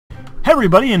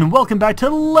everybody, and welcome back to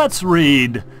Let's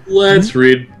Read. Let's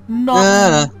read.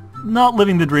 Not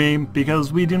living the dream,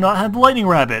 because we do not have Lightning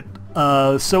Rabbit.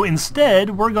 So instead,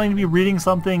 we're going to be reading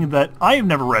something that I've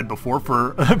never read before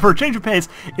for a change of pace.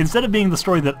 Instead of being the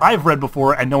story that I've read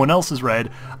before and no one else has read,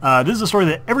 this is a story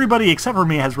that everybody except for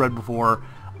me has read before,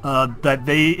 that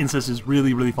they insist is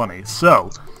really, really funny.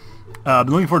 So, I've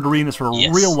been looking forward to reading this for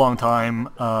a real long time.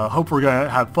 Hope we're going to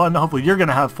have fun. Hopefully you're going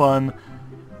to have fun.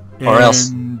 Or else.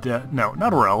 No,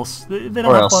 not or else. They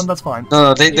don't have fun, that's fine.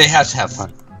 No, they have to have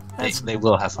fun. They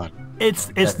will have fun.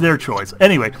 It's their choice.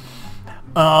 Anyway.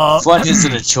 Fun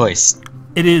isn't a choice.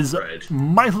 It is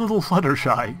My Little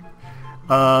Fluttershy.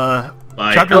 By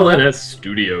LNS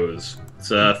Studios. It's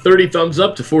 30 thumbs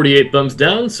up to 48 thumbs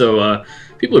down, so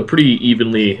people are pretty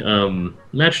evenly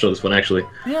matched on this one, actually.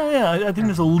 Yeah, I think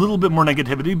there's a little bit more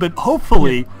negativity, but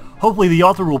hopefully the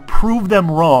author will prove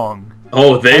them wrong.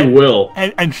 Oh, they will.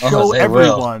 And show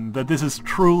everyone that this is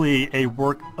truly a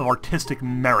work of artistic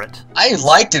merit. I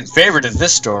liked and favorited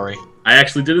this story. I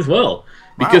actually did as well.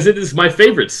 Because it is my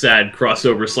favorite sad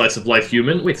crossover slice of life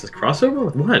human. Wait, is this crossover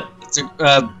with what? It's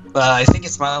I think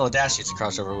it's My Little Fluttershy it's a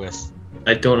crossover with.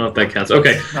 I don't know if that counts.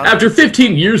 Okay, after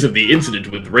 15 years of the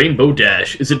incident with Rainbow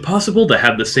Dash, is it possible to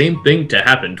have the same thing to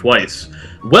happen twice?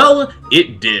 Well,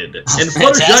 it did. And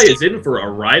Fluttershy is in for a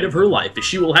ride of her life, as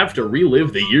she will have to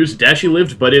relive the years Dashy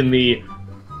lived, but in the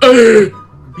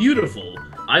beautiful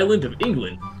island of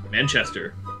England,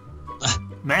 Manchester.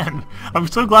 Man, I'm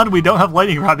so glad we don't have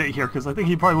Lightning Rabbit here, because I think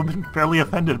he probably would have been fairly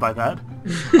offended by that.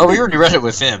 Oh, we already read it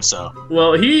with him, so.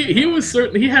 Well, he was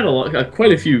certain he had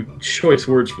quite a few choice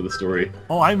words for the story.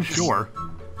 Oh, I'm sure.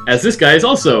 As this guy is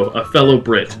also a fellow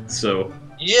Brit, so.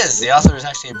 He is. The author is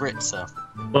actually a Brit, so.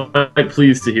 Well, I'm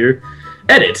pleased to hear.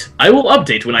 Edit. I will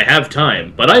update when I have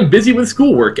time, but I'm busy with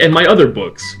schoolwork and my other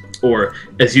books, or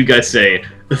as you guys say,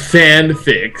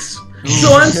 fanfics.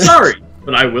 So I'm sorry,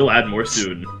 but I will add more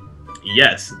soon.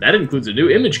 Yes, that includes a new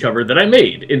image cover that I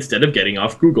made instead of getting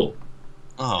off Google.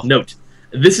 Oh. Note,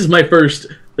 this is my first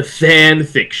fan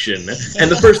fiction, and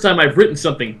the first time I've written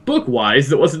something book-wise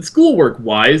that wasn't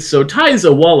schoolwork-wise, so ties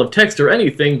a wall of text or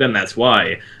anything, then that's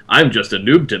why. I'm just a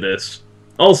noob to this.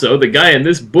 Also, the guy in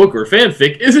this book or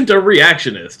fanfic isn't a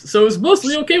reactionist, so is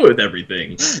mostly okay with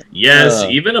everything. Yes,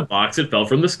 even a box that fell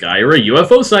from the sky or a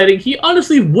UFO sighting, he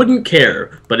honestly wouldn't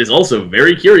care, but is also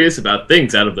very curious about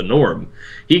things out of the norm.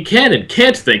 He can and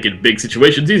can't think in big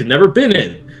situations he's never been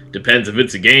in. Depends if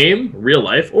it's a game, real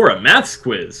life, or a maths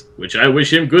quiz, which I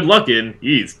wish him good luck in.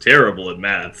 He's terrible at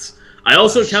maths. I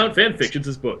also count fanfictions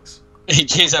as books. In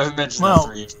case I haven't mentioned that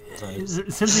 3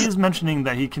 times. Since he is mentioning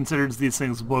that he considers these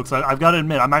things books, I've got to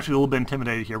admit, I'm actually a little bit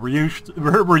intimidated here. We're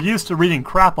used to reading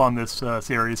crap on this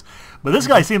series, but this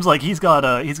guy seems like he's got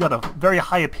a very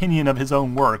high opinion of his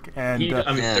own work, and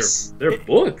I mean, they're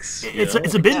books. It's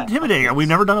a bit intimidating. We've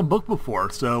never done a book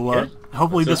before, so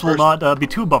hopefully this will not be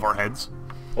too above our heads.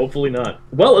 Hopefully not.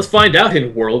 Well, let's find out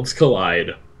in Worlds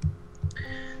Collide.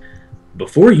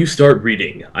 Before you start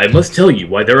reading, I must tell you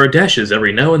why there are dashes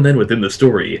every now and then within the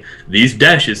story. These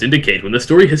dashes indicate when the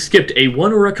story has skipped a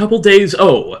one or a couple days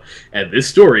and this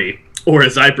story, or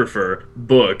as I prefer,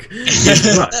 book,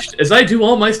 is rushed, as I do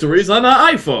all my stories on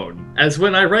an iPhone, as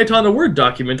when I write on a Word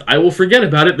document, I will forget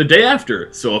about it the day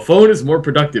after, so a phone is more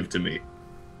productive to me.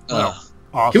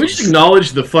 Awesome. Can we just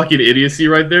acknowledge the fucking idiocy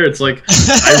right there? It's like,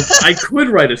 I could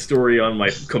write a story on my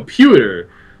computer,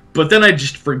 but then I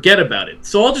just forget about it.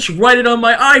 So I'll just write it on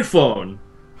my iPhone.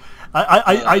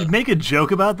 I make a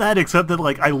joke about that, except that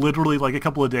I literally a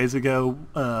couple of days ago,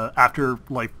 after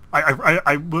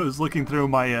I was looking through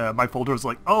my my folder, was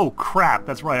like, oh crap,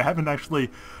 that's right, I haven't actually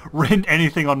written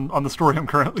anything on the story I'm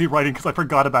currently writing because I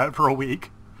forgot about it for a week.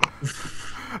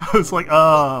 I was like,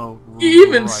 oh.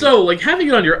 Even so, having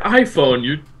it on your iPhone,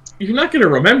 you're not gonna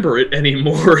remember it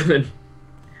anymore than.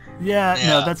 Yeah,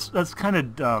 no, that's kind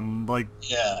of dumb.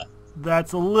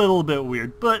 That's a little bit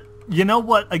weird. But you know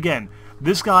what? Again,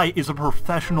 this guy is a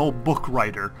professional book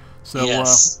writer, so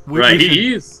we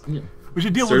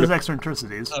should deal with his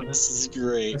eccentricities. Oh, this is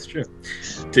great. That's true.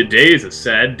 Today is a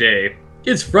sad day.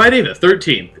 It's Friday the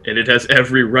 13th, and it has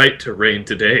every right to rain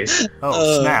today.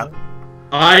 Oh, snap.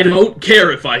 I don't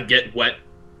care if I get wet.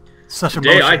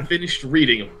 Today I finished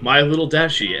reading My Little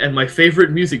Fluttershy, and my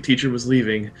favorite music teacher was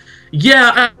leaving.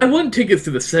 Yeah, I won tickets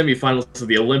to the semifinals of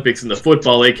the Olympics in the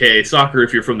football, aka soccer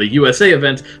if you're from the USA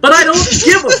event, but I don't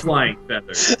give a flying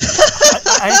feather.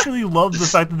 I actually love the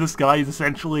fact that this guy is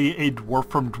essentially a dwarf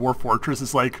from Dwarf Fortress.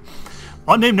 It's like,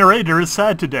 unnamed narrator is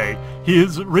sad today. He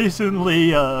has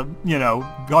recently,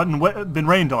 been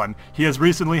rained on. He has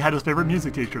recently had his favorite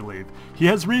music teacher leave. He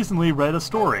has recently read a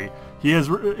story. He has,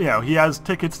 he has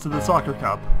tickets to the soccer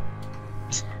cup.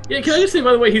 Yeah, can I just say,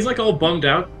 by the way, he's like all bummed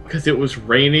out because it was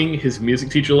raining, his music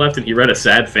teacher left, and he read a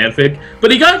sad fanfic,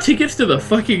 but he got tickets to the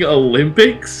fucking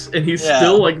Olympics, and he's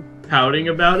still, like, pouting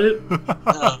about it.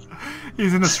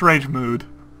 He's in a strange mood.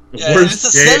 Yeah, it's the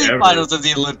semi-finals of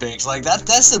the Olympics. Like,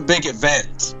 that's a big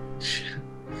event.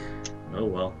 Oh,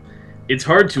 well. It's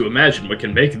hard to imagine what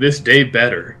can make this day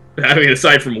better. I mean,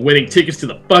 aside from winning tickets to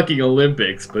the fucking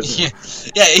Olympics, but... Yeah,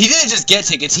 he didn't just get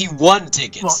tickets, he won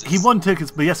tickets. Well, he won tickets,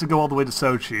 but he has to go all the way to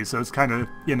Sochi, so it's kind of,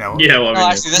 you know... Yeah, well, I mean... No,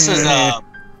 actually,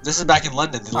 this is back in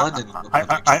London, the London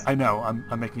Olympics. I know,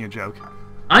 I'm making a joke.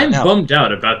 I'm bummed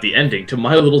out about the ending to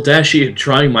My Little Dashie and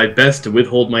trying my best to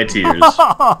withhold my tears.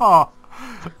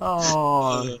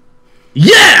 Oh.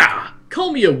 Yeah!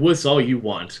 Call me a wuss all you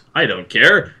want. I don't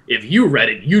care. If you read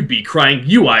it, you'd be crying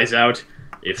you eyes out.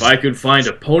 If I could find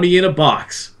a pony in a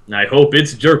box, I hope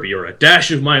it's Derpy or a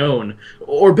dash of my own.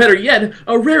 Or better yet,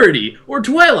 a Rarity or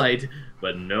Twilight.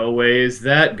 But no way is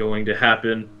that going to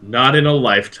happen. Not in a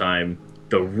lifetime.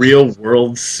 The real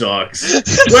world sucks.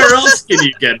 Where else can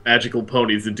you get magical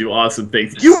ponies and do awesome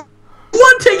things? You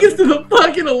want tickets to the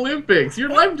fucking Olympics! Your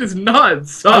life does not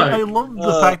suck! I love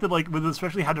the fact that, like, with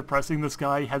especially how depressing this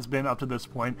guy has been up to this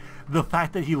point, the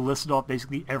fact that he listed off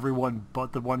basically everyone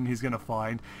but the one he's gonna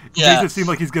find. It makes it seem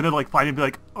like he's gonna, like, find and be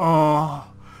like, oh,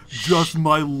 just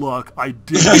my luck. I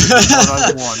did what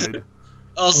I wanted.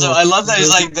 Also, I love that he's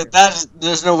like,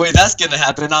 there's no way that's gonna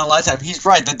happen in our lifetime. He's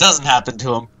right, that doesn't happen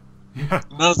to him. Yeah.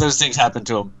 None of those things happen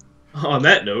to him. On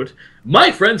that note, my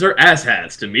friends are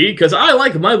asshats to me because I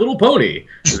like My Little Pony.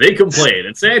 They complain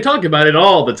and say I talk about it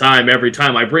all the time every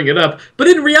time I bring it up, but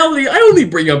in reality I only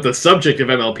bring up the subject of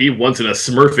MLP once in a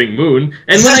smurfing moon,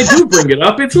 and when I do bring it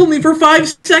up it's only for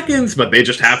 5 seconds, but they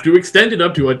just have to extend it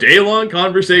up to a day-long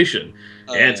conversation.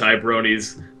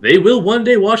 Anti-bronies, they will one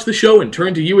day watch the show and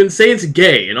turn to you and say it's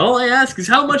gay, and all I ask is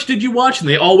how much did you watch, and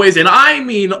they always, and I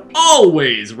mean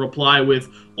always, reply with,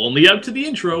 only up to the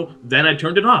intro, then I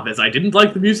turned it off, as I didn't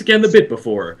like the music and the bit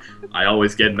before. I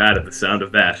always get mad at the sound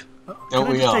of that. Can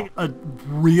I just take a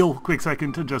real quick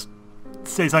second to just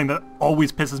say something that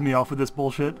always pisses me off with this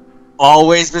bullshit?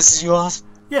 Always pisses you off?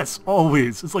 Yes,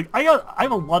 always. It's like, I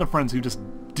have a lot of friends who just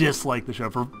dislike the show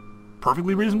for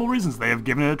perfectly reasonable reasons. They have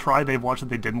given it a try, they've watched it,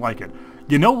 they didn't like it.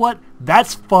 You know what?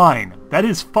 That's fine. That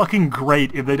is fucking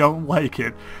great if they don't like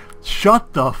it.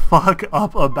 Shut the fuck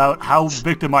up about how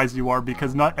victimized you are,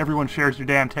 because not everyone shares your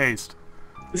damn taste.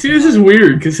 See, this is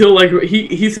weird, because he'll, like,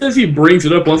 he says he brings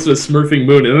it up once in a smurfing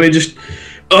moon, and then they just,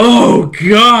 oh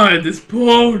god, this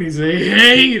ponies, I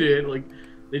hate it! Like,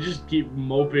 they just keep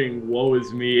moping, woe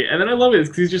is me, and then I love it,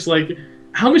 because he's just like,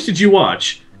 how much did you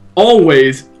watch?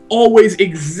 Always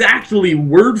exactly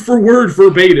word for word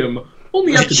verbatim,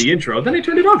 only up to the intro, then I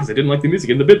turned it off because I didn't like the music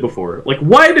in the bit before. Like,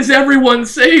 why does everyone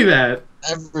say that?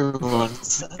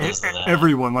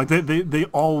 Everyone, like, they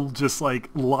all just, like,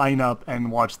 line up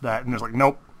and watch that, and they're like,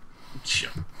 nope.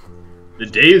 The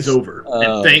day is over,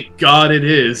 and thank God it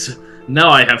is. Now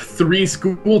I have 3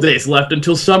 school days left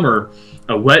until summer.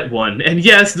 A wet one, and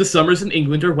yes, the summers in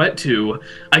England are wet too.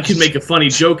 I can make a funny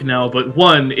joke now, but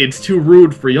 1, it's too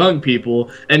rude for young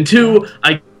people, and 2,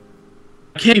 I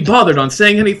can't be bothered on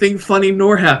saying anything funny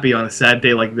nor happy on a sad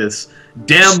day like this.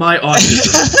 Damn my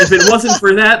autism. If it wasn't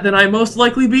for that, then I most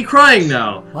likely be crying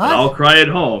now. What? But I'll cry at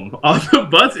home. On the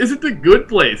bus isn't a good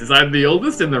place, as I'm the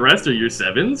oldest and the rest are your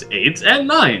 7s, 8s, and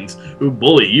 9s, who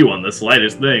bully you on the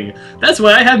slightest thing. That's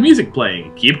why I have music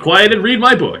playing. Keep quiet and read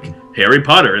my book. Harry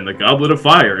Potter and the Goblet of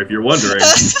Fire, if you're wondering.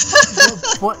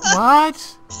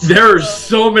 What? There are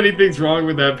so many things wrong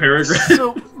with that paragraph.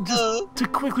 So, just to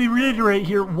quickly reiterate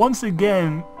here, once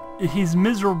again, he's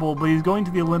miserable, but he's going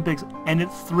to the Olympics, and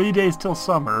it's 3 days till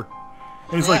summer.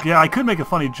 And it's like, yeah, I could make a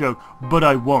funny joke, but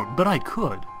I won't. But I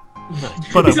could.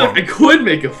 But he's like, I could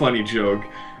make a funny joke,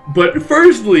 but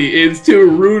firstly, it's too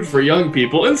rude for young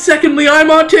people, and secondly, I'm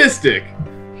autistic.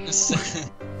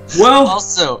 Well,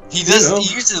 also, he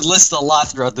uses list a lot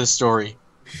throughout this story.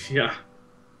 Yeah.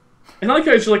 And I like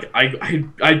how he's like,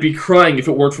 I'd be crying if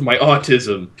it weren't for my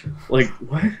autism. Like,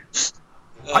 what?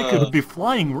 I could be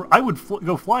flying. I would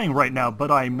go flying right now,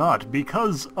 but I'm not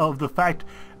because of the fact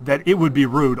that it would be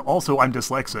rude. Also, I'm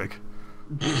dyslexic.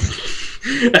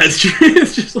 That's true.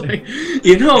 It's just like,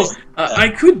 you know, I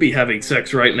could be having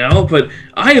sex right now, but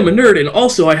I am a nerd, and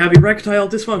also I have erectile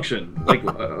dysfunction. Like,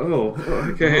 oh,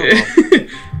 okay.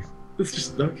 It's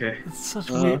just, okay. It's such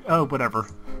weird. Oh, whatever.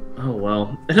 Oh,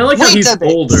 well. And I like how he's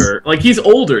older. Like, he's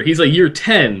older. He's like year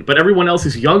 10, but everyone else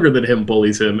who's younger than him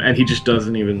bullies him, and he just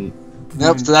doesn't even...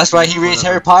 Nope, so that's why he reads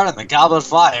Harry Potter and the Goblet of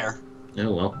Fire.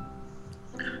 Oh, well.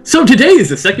 So today is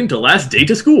the second to last day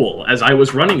to school. As I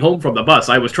was running home from the bus,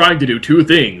 I was trying to do 2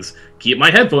 things. keep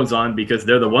my headphones on because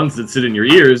they're the ones that sit in your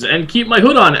ears, and keep my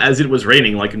hood on as it was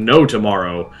raining like no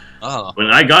tomorrow. Oh. When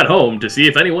I got home to see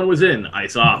if anyone was in, I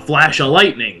saw a flash of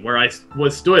lightning where I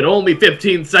was stood only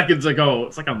 15 seconds ago.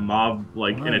 It's like a mob,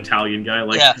 like an Italian guy.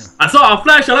 Like, Yeah. I saw a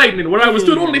flash of lightning where I was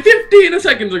stood only 15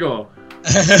 seconds ago.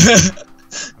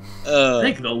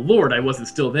 Thank the Lord I wasn't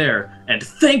still there, and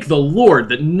thank the Lord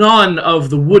that none of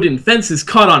the wooden fences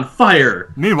caught on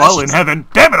fire. Meanwhile, in heaven,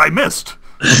 damn it, I missed!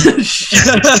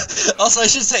 Also, I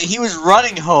should say, he was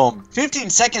running home. 15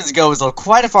 seconds ago was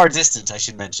quite a far distance, I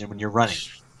should mention, when you're running.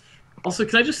 Also,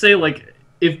 can I just say, like,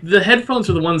 if the headphones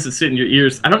are the ones that sit in your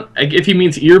ears, if he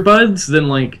means earbuds, then,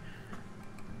 like,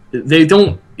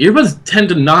 earbuds tend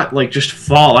to not, like, just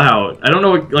fall out. I don't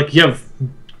know, like, you have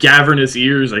cavernous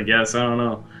ears, I guess, I don't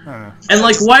know. And,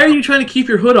 like, why are you trying to keep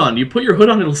your hood on? You put your hood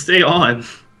on, it'll stay on.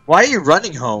 Why are you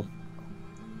running home?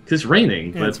 Because it's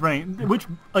raining. Yeah, it's raining. Which,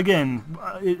 again,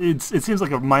 it seems like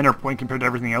a minor point compared to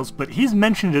everything else, but he's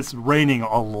mentioned it's raining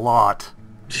a lot.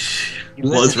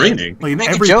 Well, it's raining. Like in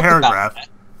every paragraph.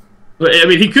 I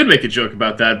mean, he could make a joke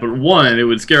about that, but one, it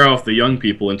would scare off the young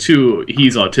people, and two,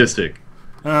 he's autistic.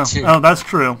 Oh, that's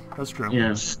true. That's true.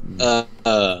 Yeah.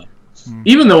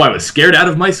 Even though I was scared out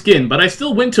of my skin, but I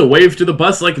still went to wave to the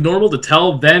bus like normal to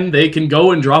tell them they can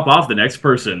go and drop off the next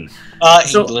person.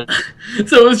 So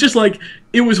it was just like,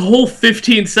 it was whole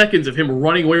 15 seconds of him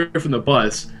running away from the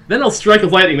bus. Then I'll strike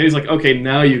of lightning, then he's like, okay,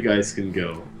 now you guys can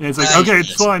go. Yeah, it's like, okay,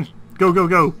 it's fine. Go, go,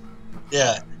 go.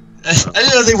 Yeah. I didn't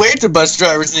know they waved to bus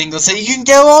drivers in English, say, you can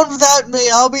go on without me,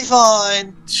 I'll be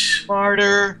fine.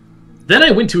 Smarter. Then I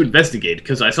went to investigate,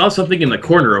 because I saw something in the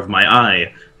corner of my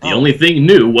eye. The only thing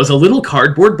new was a little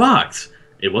cardboard box.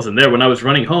 It wasn't there when I was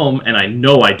running home, and I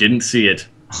know I didn't see it.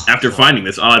 After finding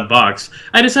this odd box,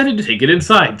 I decided to take it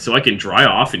inside so I can dry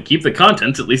off and keep the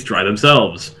contents at least dry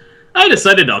themselves. I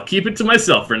decided I'll keep it to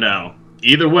myself for now.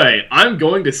 Either way, I'm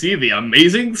going to see the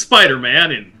Amazing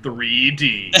Spider-Man in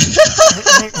 3D.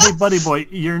 Hey, buddy boy,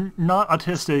 you're not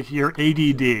autistic, you're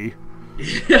ADD.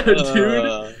 Yeah,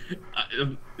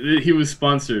 dude. He was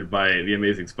sponsored by The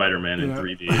Amazing Spider-Man in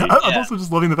 3D. I'm also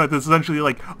just loving the fact that it's essentially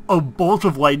like a bolt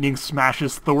of lightning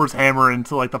smashes Thor's hammer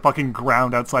into like the fucking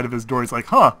ground outside of his door. He's like,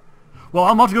 huh. Well,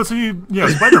 I'm about to go see,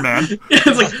 Spider-Man. Yeah,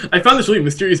 it's like, I found this really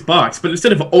mysterious box, but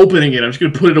instead of opening it, I'm just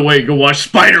going to put it away and go watch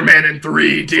Spider-Man in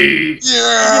 3D.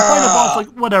 Yeah! You find a box, like,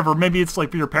 whatever, maybe it's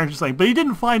like for your parents or something, but he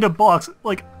didn't find a box,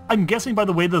 like, I'm guessing by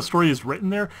the way the story is written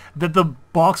there, that the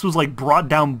box was, like, brought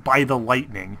down by the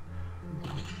lightning.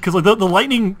 Because, like, the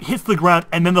lightning hits the ground,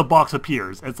 and then the box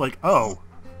appears. It's like, oh.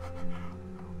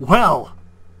 Well.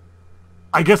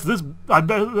 I guess I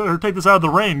better take this out of the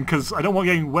rain, because I don't want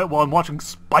getting wet while I'm watching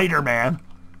Spider-Man.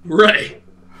 Right.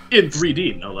 In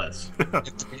 3D, no less. In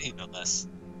 3D, no less.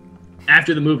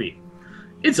 After the movie.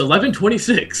 It's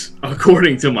 11:26,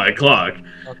 according to my clock,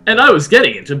 and I was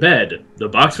getting into bed. The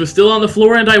box was still on the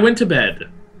floor, and I went to bed.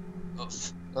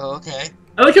 Oh, okay.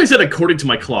 I like how I said according to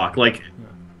my clock, like,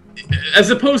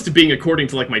 as opposed to being according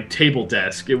to, like, my table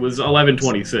desk, it was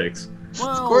 11:26.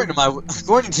 Well,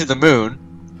 according to the moon.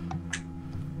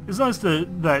 It's nice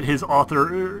that his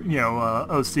author,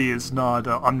 OC is not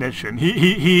omniscient.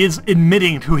 He is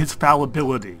admitting to his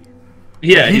fallibility.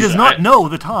 Yeah, he does not know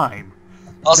the time.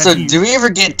 Also, do we ever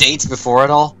get dates before it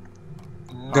all?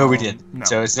 No, we didn't. No.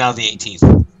 So it's now the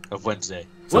 18th of Wednesday.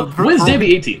 Well, Wednesday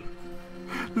the 18th.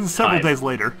 This is several days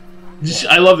later.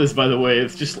 I love this, by the way.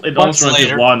 It's just, it almost runs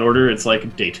like Law and Order. It's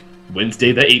like, date,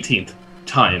 Wednesday the 18th,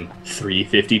 time,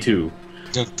 3:52.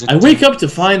 I wake up to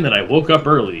find that I woke up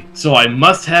early, so I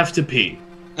must have to pee.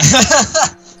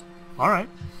 Alright.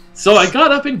 So I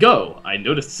got up and go. I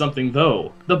noticed something,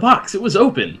 though. The box, it was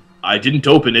open. I didn't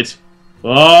open it.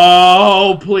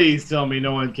 Oh, please tell me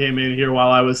no one came in here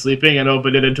while I was sleeping and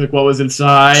opened it and took what was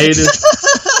inside.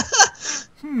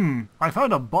 I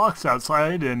found a box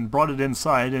outside and brought it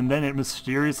inside, and then it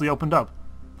mysteriously opened up.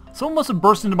 Someone must have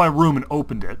burst into my room and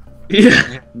opened it.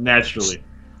 Yeah, naturally.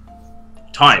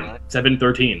 Time,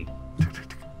 7:13.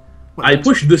 I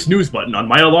pushed the snooze button on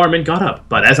my alarm and got up,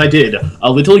 but as I did,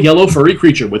 a little yellow furry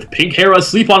creature with pink hair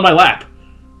asleep on my lap.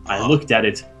 I looked at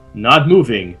it, not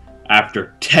moving.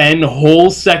 After 10 whole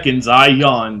seconds, I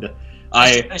yawned.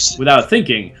 I, without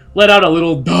thinking, let out a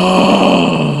little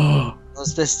duh.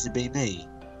 That's supposed to be me.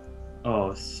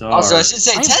 Oh, sorry. Also, I should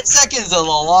say, 10 seconds is a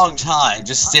long time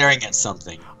just staring at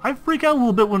something. I freak out a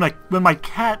little bit when my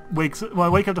cat when I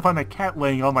wake up to find my cat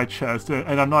laying on my chest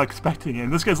and I'm not expecting it.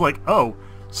 And this guy's like, oh,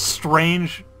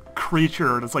 strange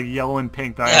creature that's like yellow and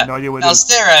pink that I have no idea what it is. I'll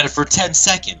stare at it for 10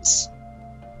 seconds.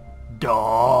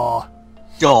 Duh.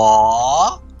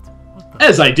 Duh.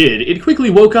 As I did, it quickly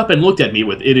woke up and looked at me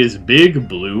with its big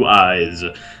blue eyes.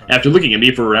 After looking at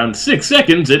me for around 6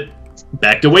 seconds, it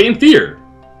backed away in fear.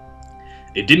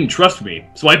 It didn't trust me,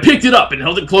 so I picked it up and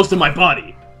held it close to my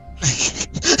body.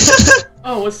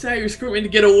 Oh, what's that? You're screaming to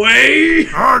get away?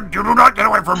 You do not get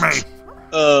away from me!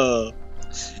 Oh,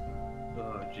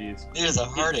 jeez. There's a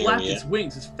hard It flapped area. its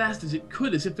wings as fast as it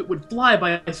could, as if it would fly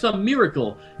by some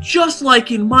miracle, just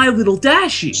like in My Little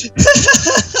Fluttershy.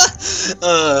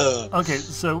 Okay,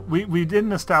 so we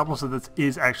didn't establish that this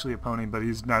is actually a pony, but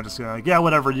he's now just like, yeah,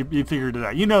 whatever, you figured it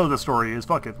out. You know the story is,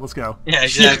 fuck it, let's go. Yeah,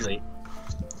 exactly.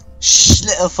 Shh,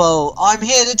 little fool, I'm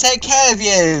here to take care of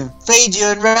you, feed you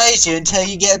and raise you until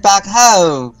you get back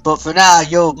home. But for now,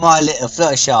 you're my little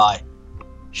Fluttershy.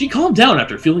 She calmed down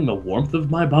after feeling the warmth of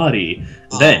my body.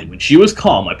 Then, when she was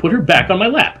calm, I put her back on my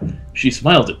lap. She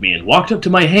smiled at me and walked up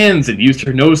to my hands and used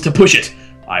her nose to push it.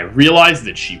 I realized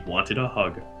that she wanted a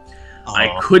hug.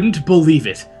 I couldn't believe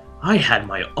it. I had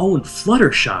my own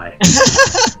Fluttershy.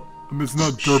 It's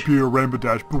not Derpy or Rainbow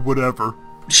Dash, but whatever.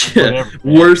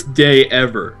 Worst day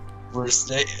ever. Worst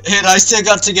day. And I still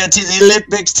got to get to the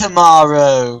Olympics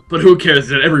tomorrow. But who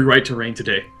cares? It had every right to rain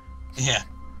today. Yeah.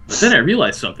 But then I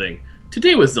realized something.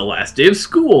 Today was the last day of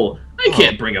school. I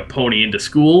can't bring a pony into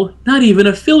school. Not even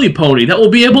a filly pony that will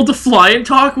be able to fly and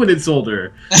talk when it's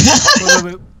older.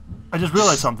 Wait. I just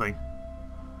realized something.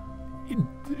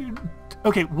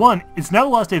 Okay, one, it's now the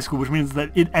last day of school, which means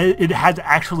that it has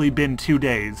actually been 2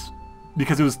 days.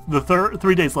 Because it was the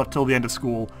 3 days left till the end of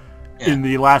school in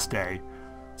the last day.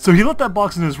 So he left that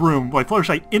box in his room, like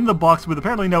Fluttershy, in the box with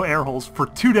apparently no air holes for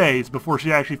 2 days before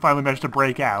she actually finally managed to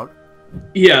break out.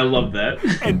 Yeah, I love that.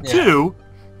 And two,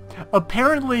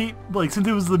 apparently, like, since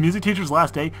it was the music teacher's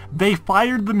last day, they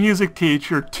fired the music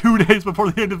teacher 2 days before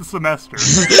the end of the semester.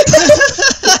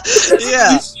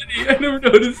 Yeah. I never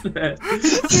noticed that.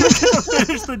 He's gonna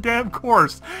finish the damn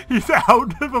course. He's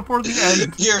out before the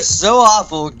end. You're so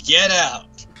awful. Get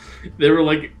out. There were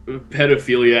like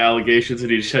pedophilia allegations and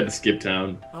he just had to skip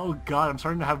town. Oh god, I'm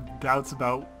starting to have doubts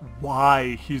about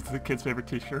why he's the kid's favorite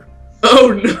teacher.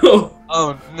 Oh no!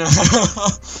 Oh no.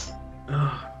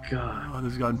 Oh god. Oh,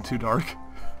 this has gotten too dark.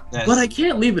 But I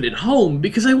can't leave it at home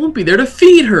because I won't be there to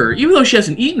feed her, even though she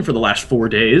hasn't eaten for the last 4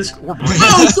 days. Oh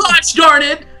gosh darn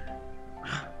it!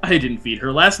 I didn't feed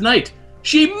her last night.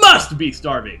 She must be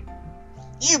starving.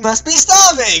 You must be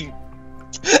starving.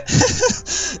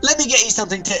 Let me get you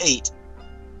something to eat.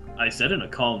 I said in a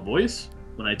calm voice.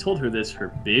 When I told her this, her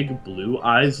big blue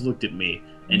eyes looked at me,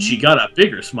 and she got a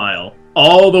bigger smile,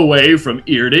 all the way from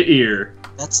ear to ear.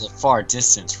 That's a far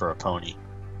distance for a pony.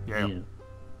 Yeah.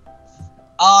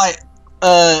 I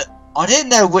didn't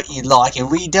know what you like, and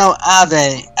we don't have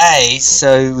any eggs,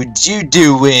 so would you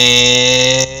do with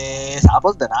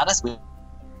apples, bananas,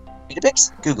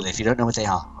 Weetabix? Google it if you don't know what they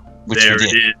are. Which There we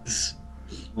did. it is.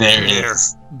 There it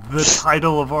is. The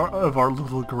title of our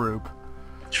little group.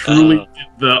 Truly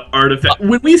the artifact.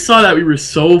 When we saw that, we were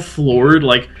so floored.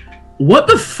 Like, what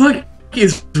the fuck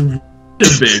is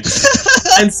Weetabix?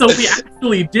 And so we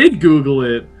actually did Google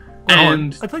it.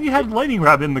 And I thought you had Lightning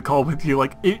Rabbit in the call with you.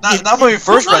 Like, Not when we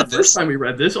first not read the first this. time we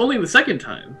read this, only the second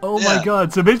time. oh Yeah. my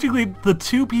god! So basically, the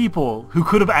two people who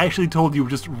could have actually told you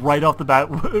just right off the bat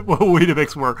what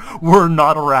Weetabix were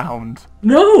not around.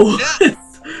 No.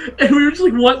 And we were just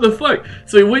like, what the fuck?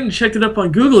 So we went and checked it up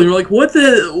on Google, and we were like, what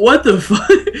the fuck?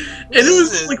 And it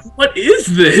was just like, what is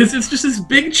this? It's just this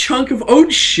big chunk of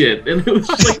oat shit. And it was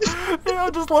just like... Yeah, I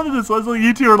just loved this. I was like,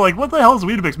 you two are like, what the hell is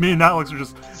Weetabix? Me and Alex are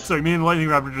just, sorry, me and Lightning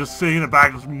Rabbit are just sitting in the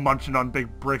back, just munching on big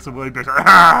bricks of Weetabix.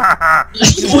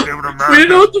 We didn't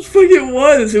know what the fuck it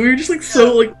was. And we were just like,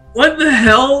 so like, what the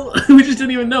hell? We just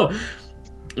didn't even know.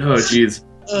 Oh, jeez.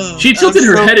 She tilted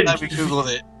her head We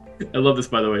Googled it. I love this,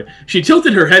 by the way. She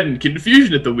tilted her head in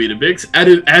confusion at the Weetabix,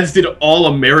 as did all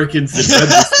Americans that read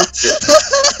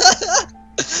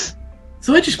this.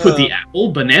 So I just put the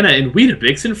apple, banana, and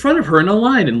Weetabix in front of her in a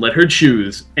line and let her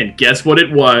choose. And guess what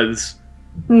it was?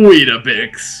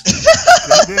 Weetabix.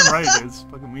 Damn right it is.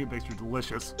 Fucking Weetabix are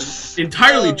delicious.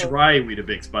 Entirely dry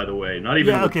Weetabix, by the way. Not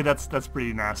even... Yeah, okay, that's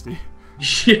pretty nasty.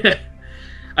 Yeah.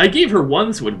 I gave her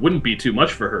one so it wouldn't be too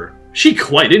much for her. She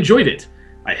quite enjoyed it.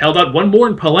 I held out one more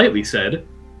and politely said,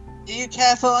 Do you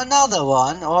care for another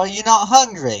one, or are you not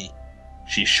hungry?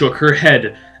 She shook her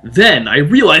head. Then I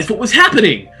realized what was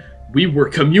happening. We were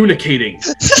communicating.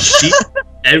 She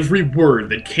every word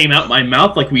that came out my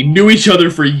mouth like we knew each other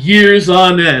for years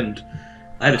on end.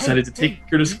 I decided to take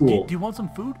her to school. Do you want some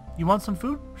food? You want some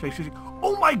food?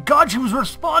 Oh my god, she was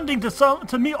responding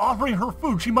to me offering her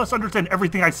food. She must understand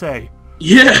everything I say.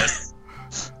 Yeah.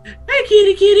 Hey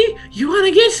kitty kitty, you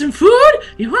wanna get some food?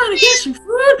 You wanna get some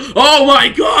food? Oh my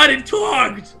god, it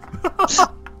talked!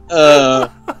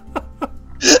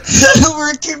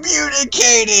 We're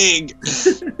communicating!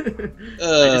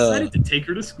 I decided to take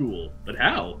her to school, but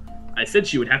how? I said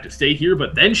she would have to stay here,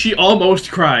 but then she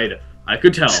almost cried. I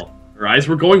could tell. Her eyes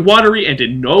were going watery, and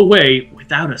in no way,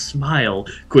 without a smile,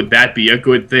 could that be a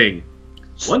good thing.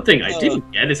 One thing I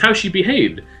didn't get is how she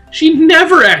behaved. She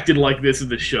never acted like this in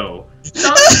the show.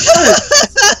 Not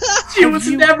once. She was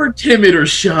never timid or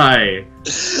shy.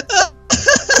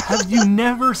 Have you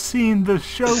never seen the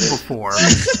show before?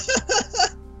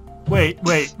 Wait.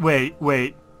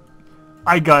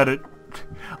 I got it.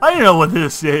 I know what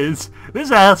this is.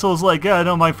 This asshole's like,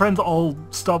 no, my friends all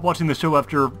stopped watching the show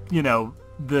after, you know,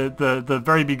 the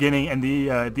very beginning and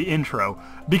the intro.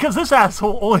 Because this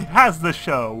asshole only has the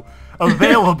show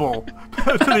available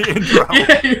to the intro.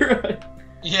 Yeah, you're right.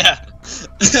 Yeah.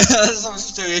 That's what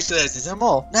Studio says. Is there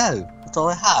more? No. That's all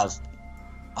I have.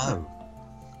 Oh.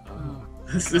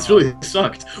 This really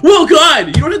sucked. Well, God!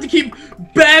 You don't have to keep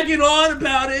bagging on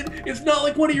about it! It's not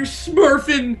like one of your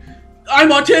smurfing... I'm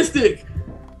autistic!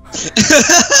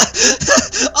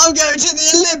 I'm going to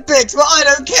the Olympics, but I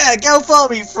don't care! Go for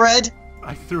me, Fred!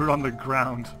 I threw it on the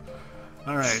ground.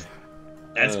 Alright.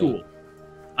 That's cool.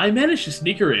 I managed to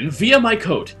sneak her in via my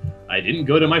coat. I didn't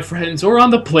go to my friends or on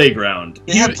the playground.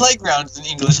 They have playgrounds in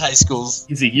English high schools.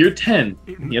 He's a year 10.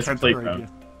 He has a 10th playground.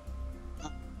 grade,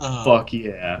 Fuck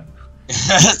yeah.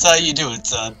 That's how you do it,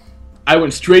 son. I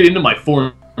went straight into my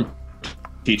form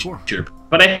teacher,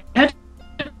 but I had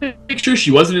to make sure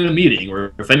she wasn't in a meeting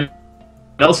or if anyone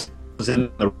else was in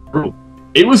the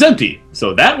room. It was empty,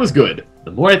 so that was good.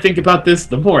 The more I think about this,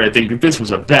 the more I think that this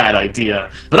was a bad idea.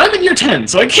 But I'm in year 10,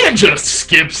 so I can't just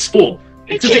skip school.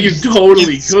 It's a thing you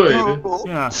totally could.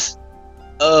 Yeah.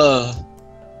 Uh.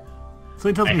 So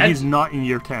he tells me he's not in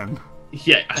year 10.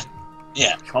 Yeah.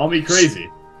 Yeah. Call me crazy.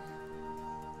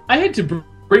 I had to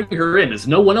bring her in as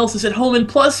no one else is at home, and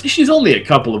plus, she's only a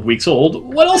couple of weeks old.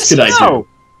 What else could I do?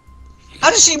 How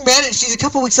does she manage? She's a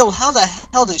couple weeks old. How the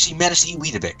hell did she manage to eat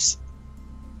Weetabix?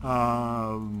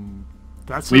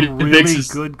 That's a really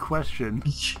good question.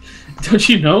 Don't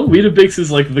you know? Weetabix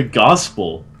is like the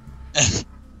gospel.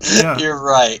 Yeah. You're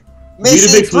right.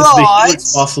 Weetabix was the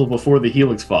helix fossil before the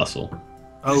helix fossil.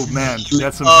 Oh man,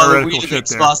 that's some heretical shit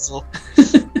there. Fossil.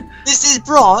 Mrs.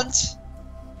 Bront?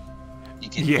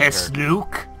 Yes,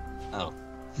 Luke? Oh.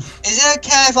 Is it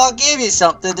okay if I give you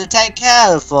something to take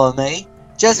care of for me?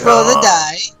 Just for the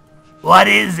day? What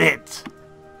is it?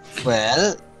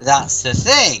 Well, that's the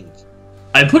thing.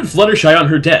 I put Fluttershy on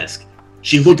her desk.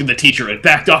 She looked at the teacher and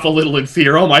backed off a little in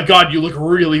fear. Oh my god, you look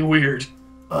really weird.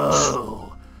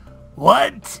 Oh.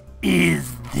 What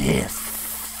is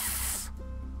this?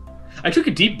 I took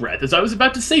a deep breath as I was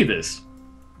about to say this.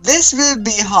 This will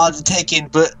be hard to take in,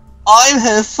 but I'm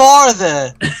her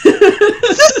father.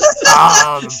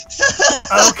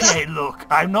 Okay, look,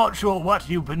 I'm not sure what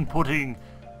you've been putting...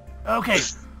 Okay.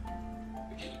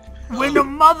 When a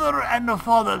mother and a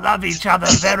father love each other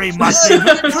very much, they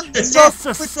shouldn't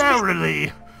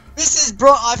necessarily... Mrs.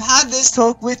 Brunt, I've had this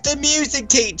talk with the music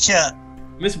teacher.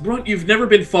 Miss Brunt, you've never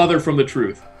been farther from the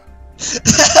truth.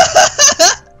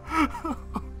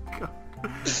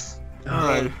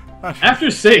 Alright. After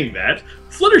saying that,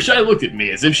 Fluttershy looked at me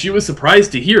as if she was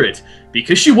surprised to hear it,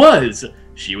 because she was.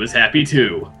 She was happy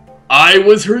too. I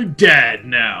was her dad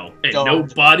now, and no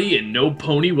body and no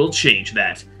pony will change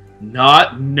that.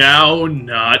 Not now,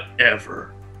 not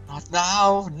ever. Not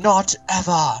now, not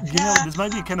ever. You know, this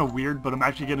might be kind of weird, but I'm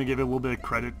actually going to give a little bit of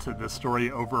credit to this story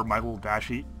over My Little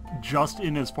Fluttershy, just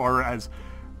in as far as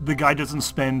the guy doesn't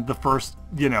spend the first,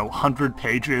 100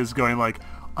 pages going like,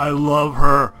 I love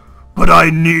her, but I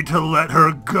need to let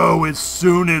her go as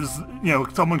soon as,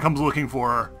 someone comes looking for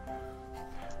her.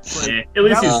 Yeah, at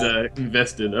least he's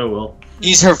invested. Oh well.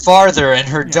 He's her father and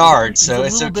her dad, so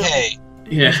it's okay.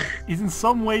 Yeah. He's in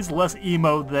some ways less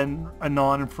emo than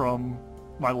Anon from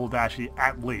My Little Fluttershy,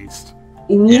 at least.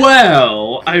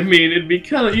 Well, I mean, you'd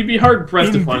be hard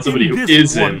pressed to find somebody who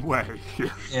isn't.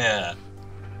 Yeah.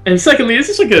 And secondly, this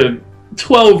is like a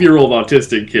 12-year-old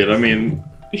autistic kid. I mean,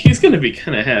 he's gonna be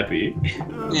kind of happy.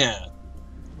 Yeah.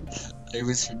 It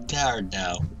was her dad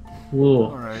now. Whoa.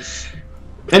 Alright.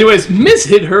 Anyways, Miss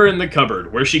hid her in the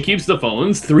cupboard, where she keeps the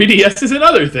phones, 3DSs, and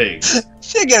other things.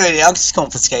 She'll go in, I'll just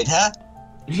confiscate her.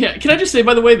 Yeah, can I just say,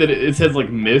 by the way, that it says, like,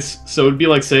 Miss, so it'd be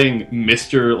like saying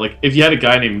Mr., like, if you had a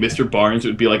guy named Mr. Barnes, it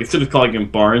would be like, instead of calling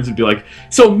him Barnes, it'd be like,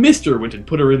 so Mr. went and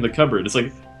put her in the cupboard. It's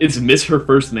like, is Miss her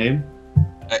first name?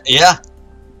 Yeah.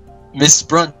 Miss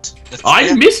Brunt.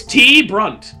 I'm Miss T.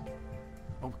 Brunt.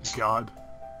 Oh, God.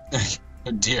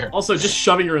 Oh dear. Also, just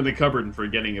shoving her in the cupboard and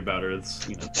forgetting about her. It's,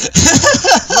 you know.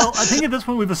 Well, I think at this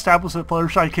point we've established that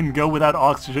Fluttershy can go without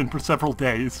oxygen for several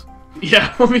days.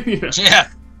 Yeah, I mean, you know. Yeah.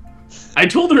 I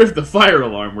told her if the fire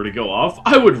alarm were to go off,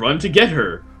 I would run to get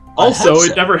her. Also,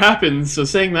 it never happened, so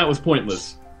saying that was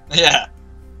pointless. Yeah.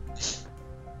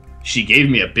 She gave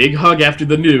me a big hug after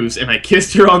the news, and I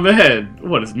kissed her on the head.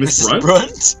 What, is Miss Brunt?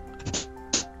 Brunt?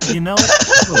 You know,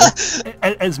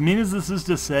 as mean as this is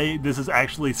to say, this is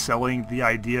actually selling the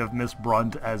idea of Miss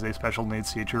Brunt as a special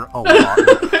needs teacher a lot.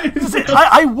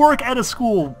 I work at a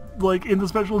school, like, in the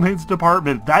special needs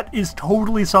department. That is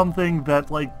totally something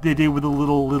that, like, they do with the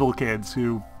little kids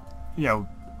who, you know,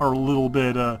 are a little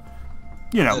bit,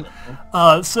 you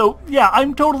know. So, yeah,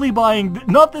 I'm totally buying,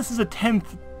 not this is a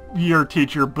 10th year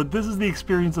teacher, but this is the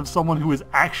experience of someone who has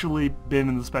actually been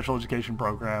in the special education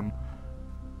program.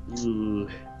 Ooh.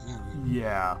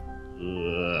 Yeah.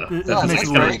 That's makes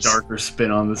a very darker spin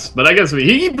on this, but I guess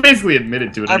he basically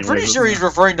admitted to it. I'm pretty sure he's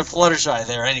referring to Fluttershy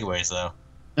there, anyways, though.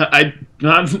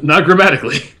 Not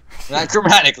grammatically. Not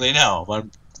grammatically, no. But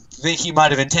I think he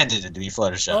might have intended it to be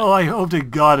Fluttershy. Oh, I hope to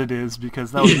God it is,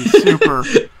 because that would be super.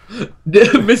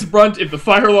 Miss Brunt, if the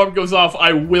fire alarm goes off,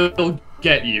 I will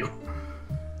get you.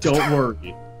 Don't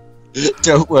worry.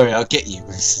 Don't worry, I'll get you,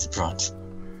 Mrs. Brunt.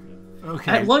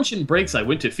 Okay. At lunch and breaks, I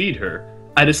went to feed her.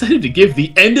 I decided to give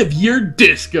the end-of-year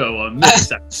disco a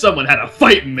miss after someone had a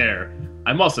fight in there.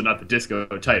 I'm also not the disco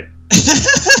type.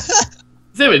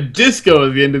 They have a disco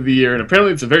at the end of the year, and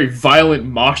apparently it's a very violent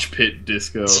mosh pit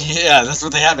disco. Yeah, that's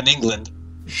what they have in England.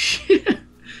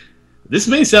 This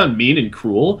may sound mean and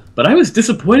cruel, but I was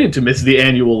disappointed to miss the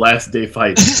annual last day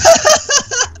fight.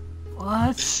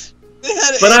 What?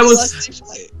 But I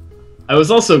was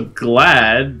also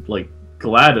glad, like,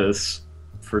 Gladys,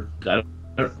 for...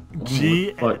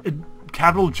 G,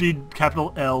 capital G,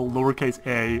 capital L, lowercase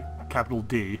a, capital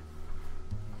D.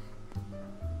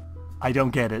 I don't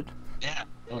get it. Yeah,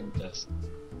 no one does.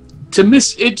 To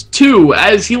miss it too,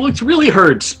 as he looked really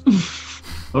hurt.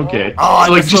 Okay. Oh,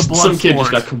 so, like, just some kid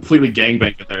just got completely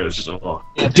gangbanged in there. It was just, oh,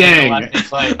 yeah, dang.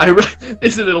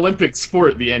 Is it an Olympic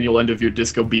sport, the annual end of your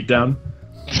disco beatdown?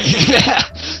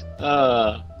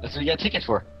 That's what you got tickets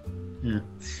for. Yeah.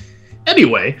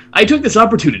 Anyway, I took this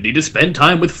opportunity to spend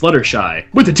time with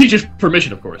Fluttershy. With the teacher's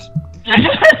permission, of course.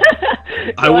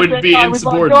 I wouldn't be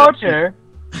insubordinate.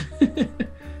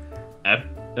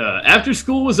 After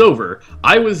school was over,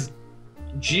 I was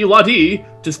G-La-D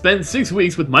to spend 6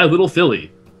 weeks with my little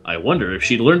filly. I wonder if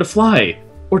she'd learn to fly,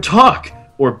 or talk,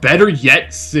 or better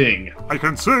yet, sing. I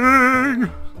can sing!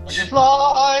 I can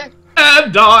fly!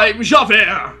 And I'm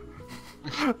Javert!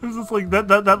 This is like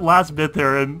that last bit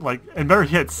there, and like, and better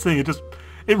yet, sing.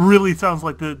 It really sounds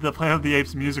like the Planet of the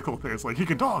Apes musical thing. It's like, he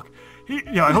can talk.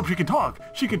 I hope she can talk.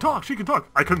 She can talk. She can talk.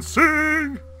 I can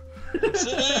sing.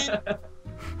 Sing.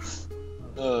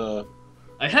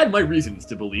 I had my reasons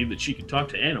to believe that she could talk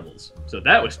to animals, so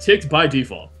that was ticked by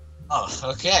default. Oh,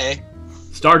 okay.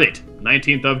 Start date,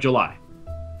 19th of July.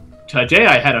 Today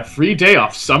I had a free day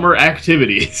off summer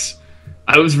activities.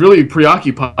 I was really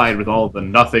preoccupied with all the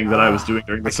nothing that I was doing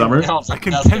during the summer. I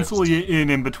can pencil you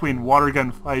in between water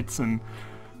gun fights and,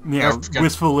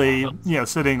 wistfully,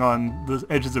 sitting on the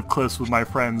edges of cliffs with my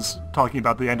friends talking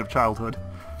about the end of childhood.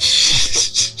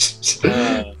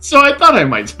 So I thought I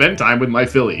might spend time with my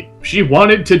filly. She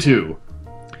wanted to too.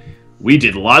 We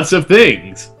did lots of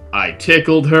things. I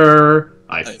tickled her,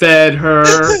 I fed her,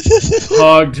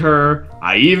 hugged her,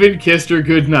 I even kissed her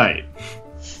goodnight.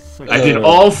 I did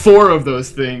all 4 of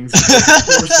those things in the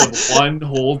course of one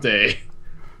whole day.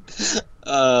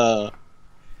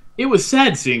 It was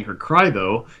sad seeing her cry,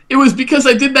 though. It was because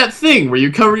I did that thing where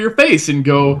you cover your face and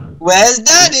go, "Where's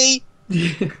Daddy?"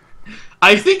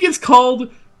 I think it's called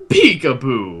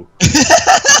peekaboo.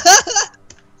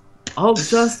 I'll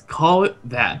just call it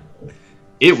that.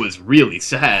 It was really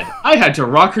sad. I had to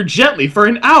rock her gently for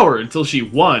an hour until she,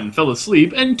 1, fell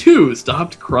asleep, and 2,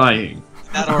 stopped crying.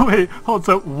 Oh, wait, hold on.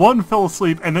 So 1 fell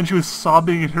asleep, and then she was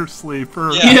sobbing in her sleep for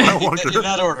in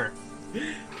that order.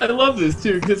 I love this,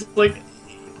 too, because, like,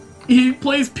 he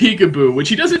plays peekaboo, which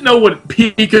he doesn't know what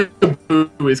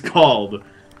peekaboo is called.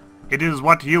 It is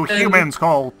what you humans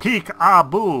call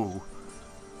peek-a-boo.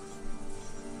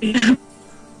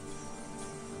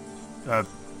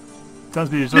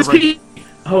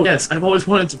 Oh, yes, I've always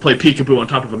wanted to play peekaboo on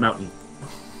top of a mountain.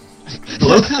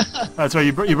 Hello? Sorry,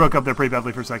 you broke up there pretty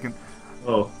badly for a second.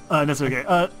 Oh. That's okay.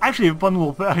 Actually, a fun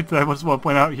little fact that I just want to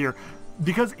point out here.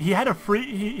 Because he had a free...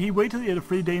 He waited till he had a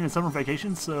free day in his summer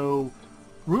vacation, so...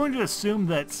 We're going to assume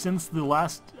that since the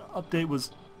last update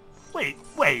was... Wait.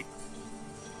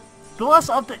 The last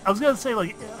update, I was gonna say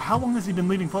like, how long has he been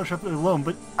leaving Fluttershy alone?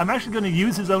 But I'm actually gonna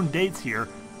use his own dates here.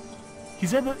 He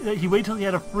said that he waited till he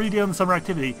had a free day on the summer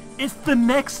activity. It's the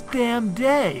next damn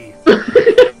day. Oh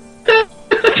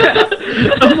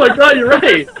my god, you're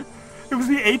right. It was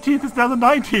the 18th, it's now the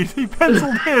 19th. He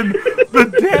penciled in the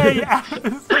day after.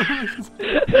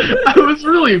 I was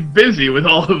really busy with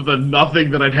all of the nothing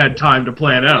that I'd had time to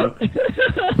plan out.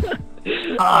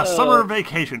 Summer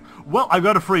vacation. Well, I've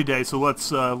got a free day, so let's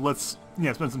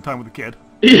spend some time with the kid.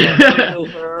 Yeah.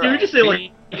 Can we just say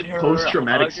like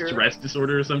post-traumatic stress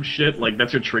disorder or some shit? Like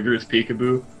that's your trigger is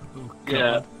peekaboo. Oh,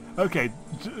 yeah. Okay,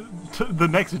 the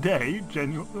next day,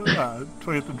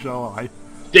 20th of July.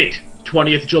 Date,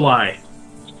 20th July.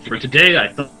 For today, I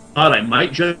thought I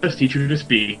might just teach her to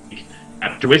speak.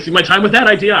 After wasting my time with that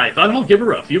idea, I thought I'll give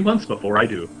her a few months before I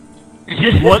do.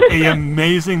 What an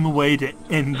amazing way to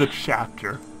end the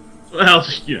chapter. Well,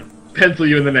 pencil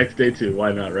you in the next day too.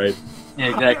 Why not, right? Yeah,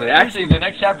 exactly. Actually, the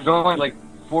next chapter's only like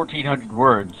 1,400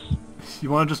 words. You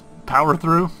want to just power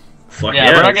through? Fuck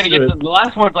yeah, we're not gonna get to, the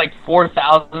last one's like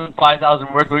 4,000,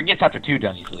 5,000 words, but we can get chapter 2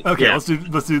 done easily. Okay, yeah.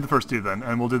 let's do the first 2 then,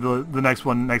 and we'll do the next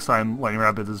one next time Lightning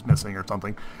Rabbit is missing or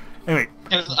something. Anyway,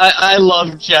 I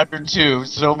love chapter 2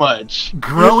 so much.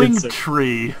 Growing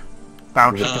tree.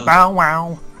 Bow chicka bow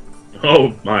wow.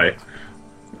 Oh my!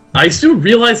 I soon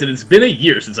realized that it's been a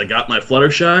year since I got my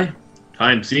Fluttershy.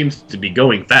 Time seems to be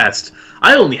going fast.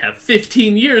 I only have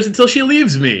 15 years until she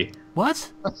leaves me.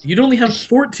 What? You'd only have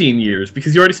 14 years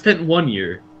because you already spent 1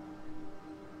 year.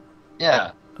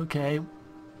 Yeah. Okay.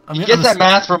 You get that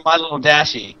math from My Little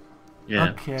Dashy. Yeah.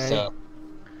 Okay. So.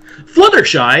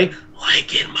 Fluttershy,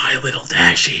 like in My Little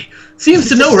Dashy, seems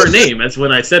to know her name, as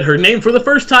when I said her name for the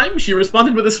first time, she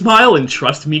responded with a smile and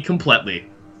trusted me completely.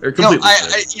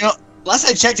 Last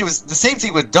I checked, it was the same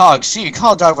thing with dogs. You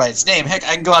call a dog by its name. Heck,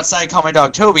 I can go outside and call my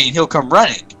dog Toby, and he'll come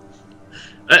running.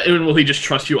 And will he just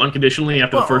trust you unconditionally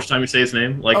after the first time you say his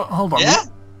name? Like, hold on. Yeah?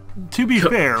 To be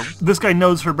fair, this guy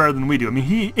knows her better than we do. I mean,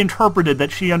 he interpreted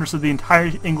that she understood the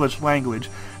entire English language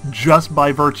just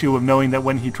by virtue of knowing that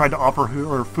when he tried to offer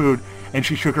her food and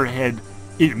she shook her head,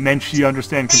 it meant she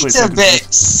understood completely.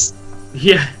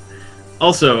 Yeah.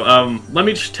 Also, let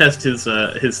me just test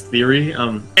his theory.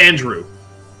 Andrew.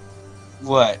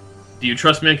 What? Do you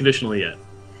trust me unconditionally yet?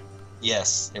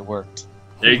 Yes, it worked.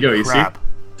 There you go, you crap. see?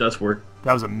 It does work.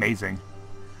 That was amazing.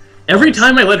 Every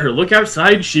time I let her look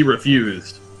outside, she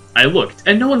refused. I looked,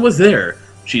 and no one was there.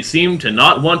 She seemed to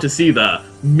not want to see the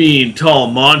mean, tall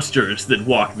monsters that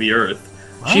walk the earth.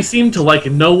 What? She seemed to like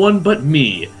no one but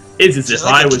me. It's as if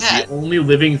like I was cat. the only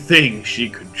living thing she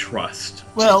could trust.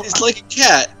 Well, it's like a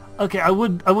cat. Okay, I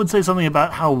would say something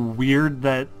about how weird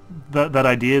that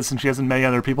idea is since she hasn't met any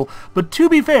other people. But to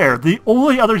be fair, the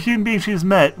only other human being she's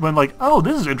met when like, oh,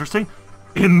 this is interesting,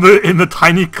 in the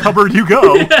tiny cupboard you go.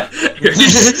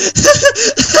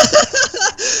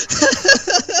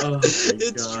 Oh,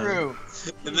 It's true.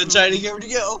 In the tiny cupboard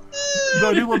you go. No,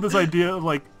 I do love this idea of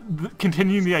like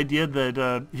continuing the idea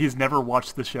that he's never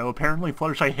watched the show. Apparently,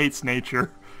 Fluttershy hates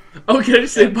nature. Oh, can I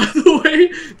just say, by the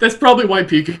way, that's probably why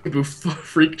Peekaboo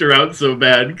freaked her out so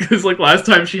bad, because, like, last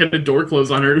time she had a door close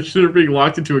on her, she was being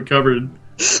locked into a cupboard.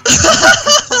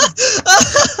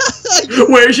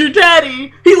 Where's your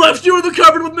daddy? He left you in the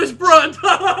cupboard with Miss Brunt!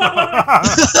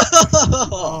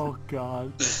 Oh,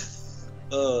 God. It's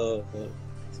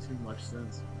too much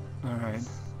sense. Alright.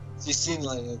 She's seen,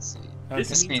 like, let's see.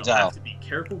 This means I'll have to be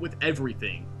careful with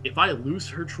everything. If I lose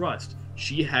her trust,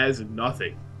 she has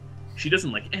nothing. She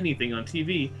doesn't like anything on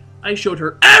TV. I showed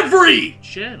her every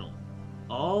channel.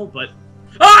 All but...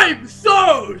 I'm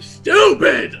so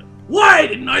stupid! Why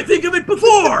didn't I think of it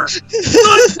before?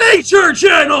 The Nature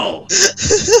Channel!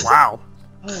 Wow.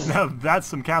 Now that's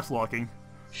some caps locking.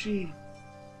 She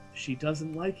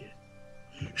doesn't like it.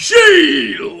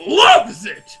 She loves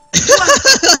it!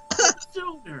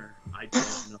 Sooner. I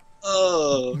don't know.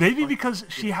 Oh. Maybe because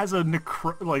she has a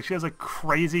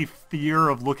crazy fear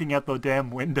of looking at the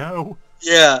damn window.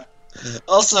 Yeah.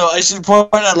 Also, I should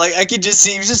point out, like, I could just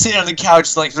see, he was just sitting on the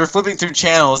couch, like, they're flipping through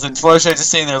channels, and Fluttershy just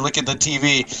sitting there looking at the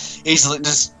TV. He's like,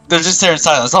 they're just there in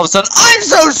silence. All of a sudden, I'm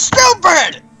so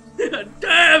stupid!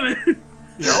 Damn it!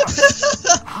 Yeah.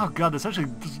 Oh god, that's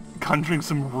actually just conjuring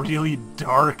some really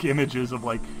dark images of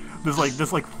like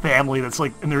this family that's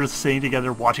like, and they're just sitting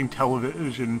together watching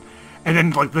television. And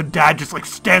then, like, the dad just, like,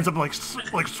 stands up and,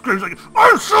 like screams, like,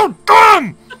 I'm so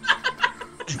dumb!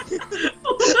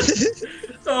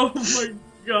 Oh my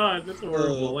god, that's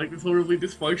horrible. Like, this horribly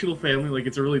dysfunctional family, like,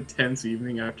 it's a really tense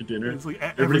evening after dinner. It's like,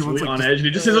 everybody's really on edge, and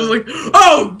he just says, like,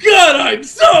 oh god, I'm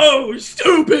so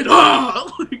stupid! Ah!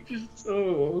 Like, just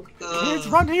so... Kids,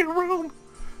 run to your room!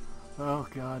 Oh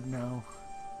God, no.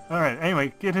 All right.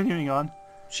 Anyway, continuing on.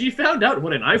 She found out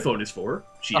what an iPhone is for.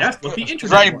 She asked what the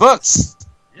internet Writing was. books.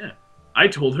 Yeah. I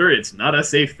told her it's not a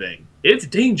safe thing. It's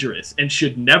dangerous and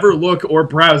should never look or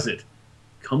browse it.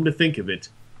 Come to think of it,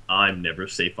 I'm never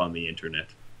safe on the internet.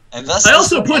 And thus I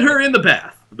also put her in the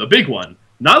bath. The big one.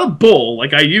 Not a bowl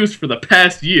like I used for the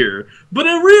past year, but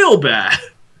a real bath.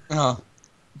 Oh.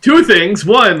 Two things.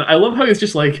 One, I love how he's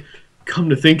just like, come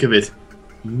to think of it,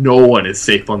 no one is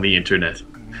safe on the internet.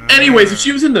 Anyways, if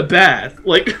she was in the bath,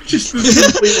 like, just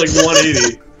this complete, like,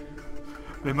 180.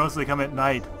 They mostly come at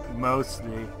night.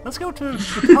 Mostly. Let's go to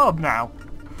the pub now.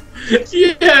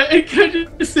 Yeah, and can I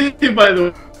just say, by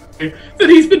the way, that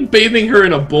he's been bathing her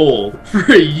in a bowl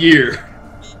for a year.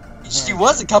 She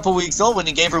was a couple weeks old when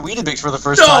he gave her Weetabix for the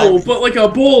first time. No, but like a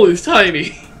bowl is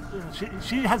tiny.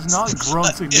 She has not grown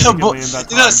significantly in that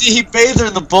time. You know, see, he bathed her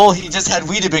in the bowl, he just had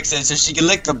Weetabix in so she could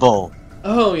lick the bowl.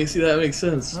 Oh, you see, that makes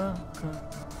sense.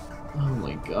 Oh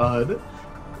my god.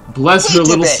 Bless her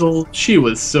little soul, she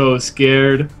was so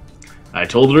scared. I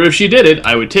told her if she did it,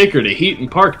 I would take her to Heaton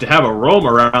Park to have a roam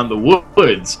around the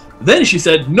woods. Then she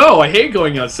said, no, I hate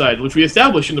going outside, which we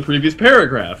established in the previous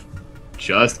paragraph.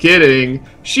 Just kidding.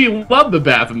 She loved the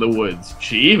bath in the woods.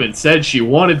 She even said she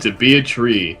wanted to be a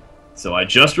tree. So I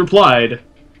just replied,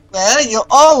 Well, you'll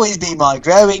always be my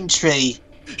growing tree.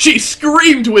 She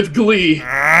screamed with glee.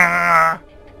 I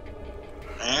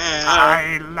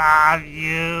love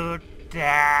you,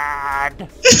 Dad.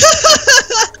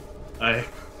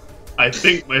 I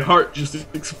think my heart just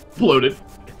exploded.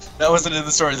 That wasn't in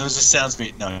the story, that was just sound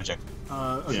speed. No, I'm joking.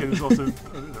 Okay, there's also...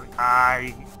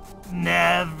 I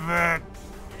never,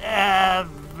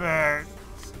 ever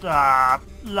stop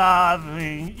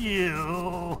loving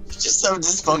you. Just some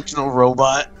dysfunctional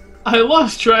robot. I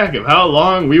lost track of how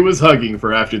long we was hugging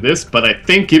for after this, but I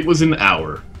think it was an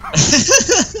hour.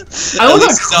 I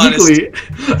like how quickly...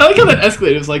 I like how that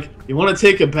escalated. It was like, you want to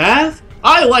take a bath?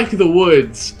 I like the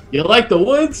woods. You like the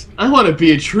woods? I want to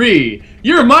be a tree.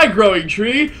 You're my growing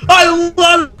tree. I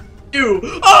love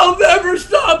you. I'll never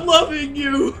stop loving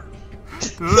you.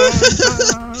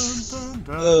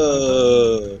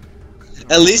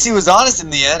 At least he was honest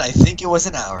in the end. I think it was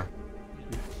an hour.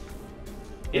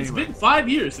 It's been 5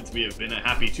 years since we have been a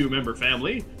happy two-member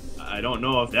family. I don't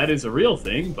know if that is a real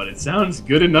thing, but it sounds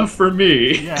good enough for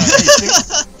me. Yeah, hey,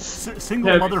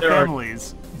 single mother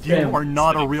families. You are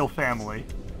not a real family.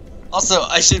 Also,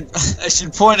 I should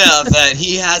point out that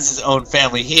he has his own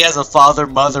family. He has a father,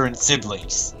 mother, and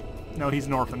siblings. No, he's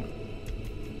an orphan.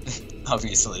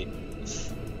 Obviously.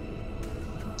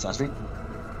 Sounds sweet.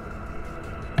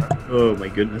 Oh my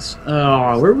goodness.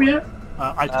 Oh, where are we at?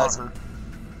 I taught her.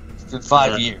 It's been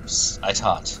 5 years. I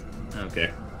taught.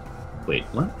 Okay. Wait,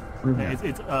 what?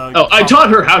 I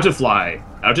taught her how to fly,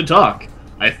 how to talk.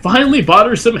 I finally bought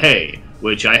her some hay,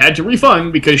 which I had to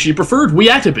refund because she preferred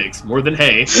Weetabix more than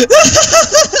hay. Of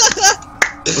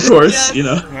course, yes. You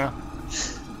know. Yeah.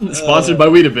 Sponsored by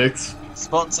Weetabix.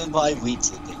 Sponsored by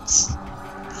Weetabix.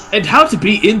 And how to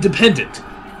be independent.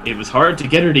 It was hard to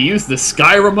get her to use the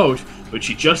Sky Remote, but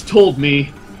she just told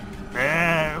me,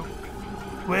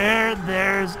 where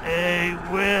there's a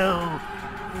will,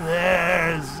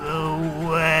 there's a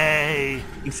way.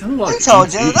 You sound like I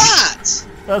told you that!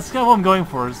 That's kind of what I'm going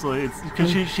for. It's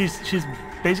because she's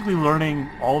basically learning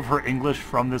all of her English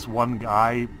from this one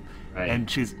guy, right. And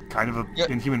she's kind of an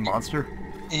inhuman monster.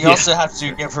 You also have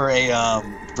to give her a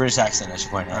British accent, I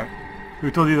should point out. Right.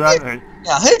 Who told you that?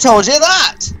 Yeah, who told you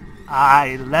that?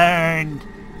 I learned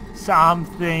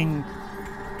something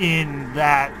in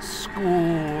that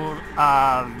school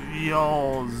of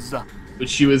yours. But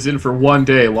she was in for 1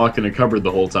 day, locked in a cupboard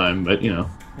the whole time, but you know.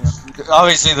 Yeah.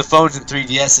 Obviously, the phones in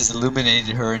 3DS has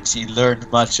illuminated her, and she learned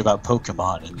much about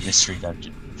Pokemon in Mystery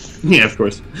Dungeon. Yeah, of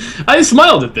course. I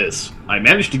smiled at this. I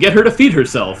managed to get her to feed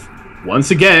herself.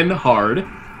 Once again, hard.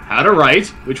 How to write,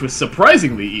 which was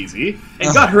surprisingly easy,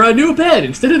 and got her a new bed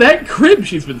instead of that crib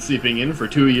she's been sleeping in for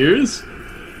 2 years.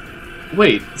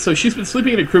 Wait, so she's been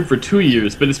sleeping in a crib for 2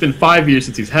 years, but it's been 5 years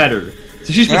since he's had her.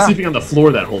 So she's been sleeping on the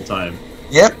floor that whole time.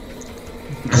 Yep.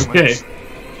 Okay.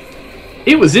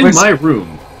 It was in my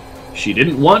room. She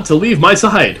didn't want to leave my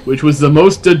side, which was the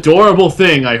most adorable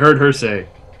thing I heard her say.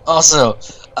 Also,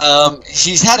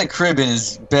 he's had a crib in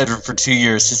his bedroom for 2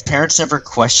 years. His parents never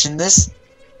questioned this?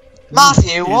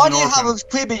 Matthew, why do you have a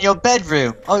crib in your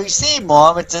bedroom? Oh, you see,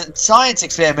 Mom, it's a science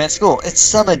experiment at school. It's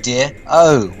summer, dear.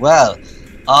 Oh, well.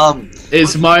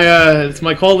 It's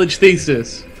my college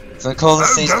thesis. It's my college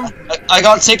thesis. I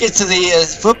got tickets to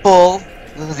the football,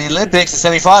 the Olympics, the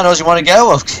semi-finals. You want to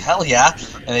go? Oh, hell yeah.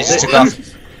 And they just took off.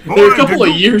 They're a couple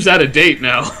of years out of date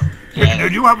now.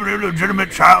 Did you have an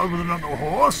illegitimate child with another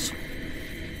horse?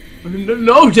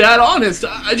 No, Dad, honest.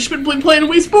 I just been playing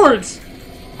Wii Sports.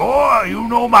 Boy, you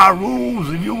know my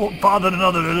rules. If you won't father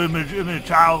another image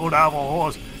child have a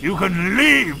horse, you can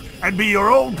leave and be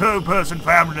your own third-person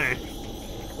family.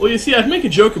 Well, you see, I'd make a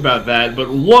joke about that, but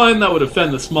one, that would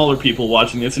offend the smaller people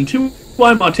watching this, and two,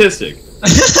 I'm autistic. I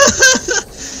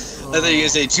thought you were gonna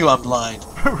say, two, I'm blind.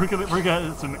 we're gonna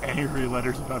get some angry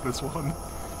letters about this one.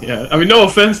 Yeah, I mean, no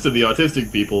offense to the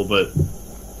autistic people, but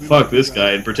fuck this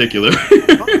guy in particular.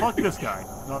 fuck this guy.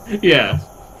 Yeah.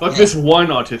 Fuck this one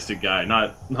autistic guy,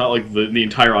 not like the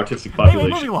entire autistic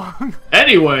population.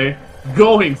 Anyway,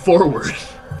 going forward.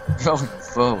 Going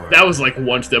forward. That was like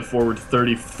one step forward,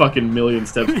 30 fucking million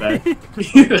steps back.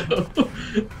 You know?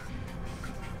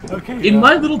 Okay, In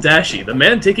My Little Dashie, the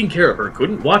man taking care of her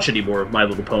couldn't watch any more of My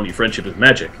Little Pony Friendship is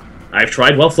Magic. I've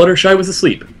tried while Fluttershy was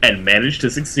asleep, and managed to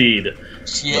succeed.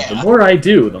 Yeah. But the more I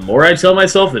do, the more I tell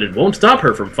myself that it won't stop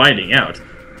her from finding out.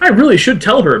 I really should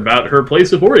tell her about her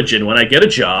place of origin when I get a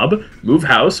job, move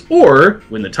house, or,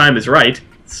 when the time is right,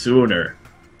 sooner.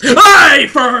 I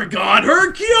forgot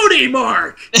her cutie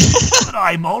mark! But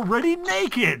I'm already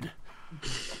naked!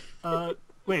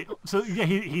 Wait, so yeah,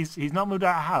 he's not moved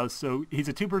out of house, so he's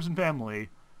a two-person family,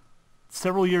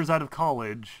 several years out of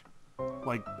college,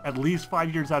 like, at least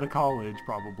 5 years out of college,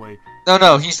 probably.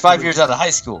 No, he's 5 years out of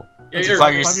high school. Yeah, 5 years,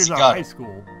 5 years out of high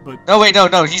school, but... No, wait,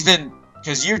 no, he's been...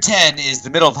 Because year 10 is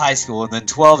the middle of high school, and then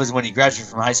 12 is when he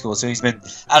graduated from high school, so he's been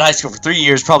out of high school for 3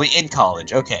 years, probably in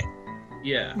college. Okay.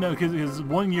 Yeah. No, because it's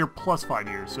 1 year plus 5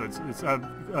 years, so it's out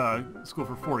of school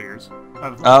for 4 years.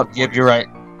 Oh, yep, you're right.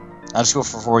 Out of school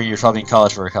for 4 years, probably in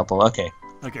college for a couple. Okay.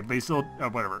 Okay, but he's still...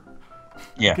 whatever.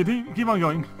 Yeah. Keep on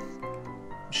going.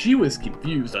 She was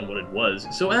confused on what it was,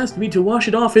 so asked me to wash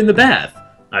it off in the bath.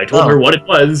 I told her what it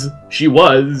was. She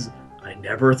was, I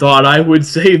never thought I would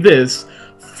say this,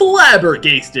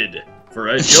 flabbergasted. For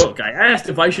a joke, I asked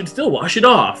if I should still wash it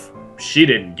off. She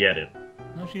didn't get it.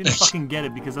 No, she didn't fucking get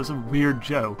it because that's a weird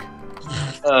joke.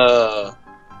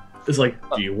 It's like,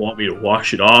 do you want me to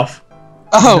wash it off?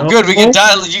 Oh, no. Good, we can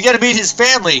dial. You gotta meet his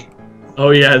family. Oh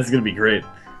yeah, it's gonna be great.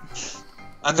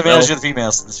 I'm the males, you're the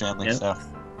females in this family, so.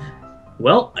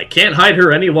 Well, I can't hide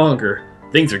her any longer.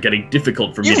 Things are getting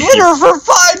difficult for me to keep. You hid her for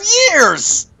 5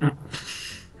 years!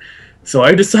 So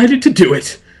I decided to do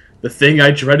it. The thing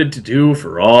I dreaded to do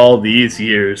for all these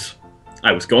years.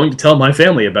 I was going to tell my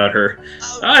family about her.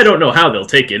 I don't know how they'll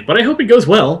take it, but I hope it goes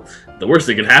well. The worst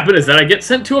that could happen is that I get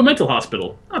sent to a mental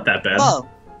hospital. Not that bad. Oh,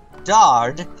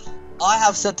 Dard, I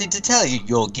have something to tell you.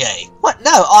 You're gay. What?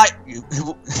 No, you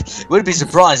wouldn't be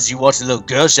surprised if you watch a little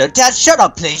girl show. Dad, shut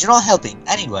up, please. You're not helping.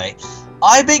 Anyway,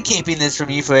 I've been keeping this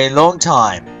from you for a long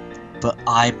time. But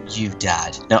I'm you,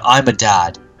 Dad. No, I'm a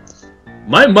dad.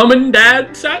 My mum and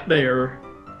dad sat there.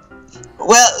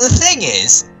 Well, the thing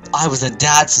is, I was a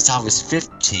dad since I was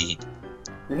 15.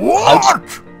 What?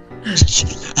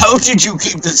 How did you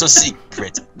keep this a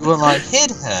secret? Well, I hid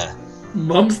her.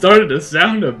 Mum started to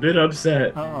sound a bit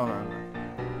upset.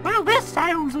 Well, this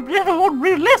sounds a little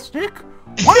unrealistic.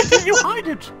 Why did you hide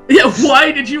it? Yeah,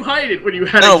 why did you hide it when you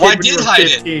had a kid when you were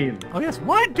 15? Oh yes,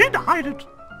 why did I hide it?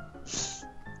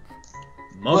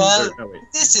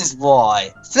 This is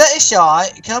why.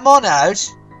 Fluttershy, come on out.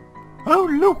 Oh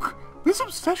look, this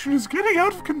obsession is getting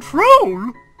out of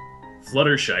control.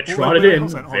 Fluttershy trotted in,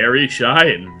 very shy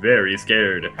and very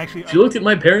scared. Actually, she looked at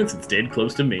my parents and stayed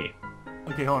close to me.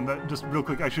 Okay, hold on. Just real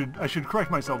quick, I should correct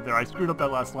myself there. I screwed up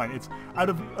that last line. It's out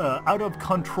of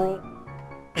control.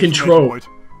 Control.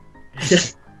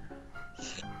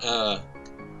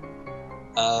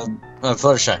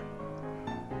 Fluttershy.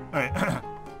 Alright.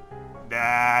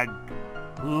 Dad,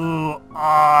 who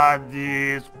are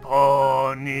these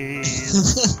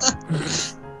ponies?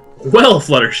 Well,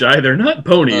 Fluttershy, they're not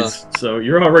ponies, so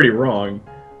you're already wrong.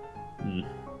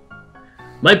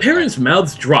 My parents'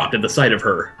 mouths dropped at the sight of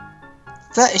her.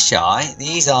 Fluttershy,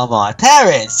 these are my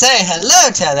parents. Say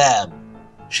hello to them.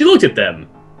 She looked at them.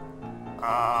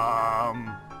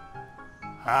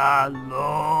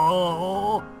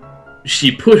 Hello?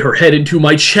 She put her head into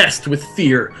my chest with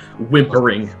fear,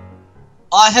 whimpering.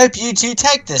 I hope you two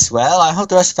take this well. I hope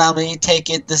the rest of the family take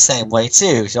it the same way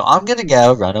too. So I'm gonna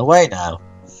go run away now.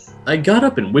 I got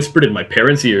up and whispered in my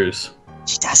parents' ears.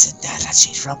 She doesn't know that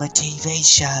she's from a TV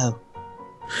show.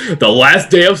 The last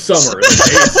day of summer, the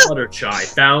day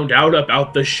Fluttershy found out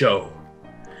about the show.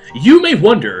 You may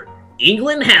wonder,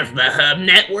 England has the Hub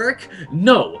Network?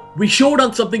 No, we showed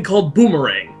on something called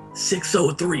Boomerang.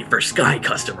 603 for Sky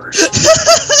customers.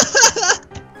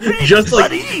 Just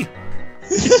like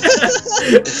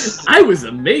I was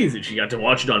amazed that she got to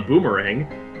watch it on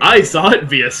Boomerang. I saw it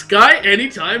via Sky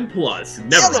Anytime Plus,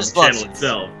 never on the channel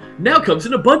itself. Now comes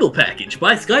in a bundle package.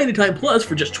 Buy Sky Anytime Plus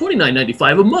for just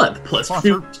 $29.95 a month, plus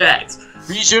free tax.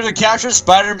 Be sure to capture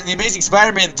the Amazing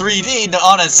Spider-Man 3D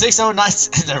on a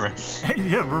 609. Never.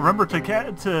 Yeah, remember to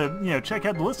check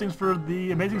out the listings for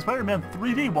the Amazing Spider-Man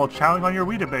 3D while chowing on your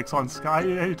Weetabix on Sky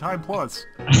Anytime Plus.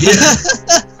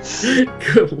 Yeah.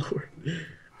 Good lord.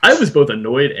 I was both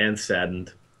annoyed and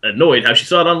saddened. Annoyed how she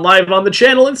saw it on live on the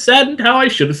channel, and saddened how I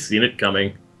should have seen it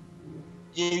coming.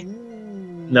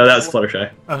 No, that was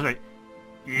Fluttershy. I was like,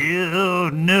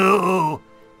 you knew,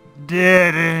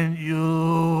 didn't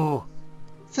you?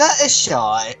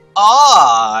 Fluttershy,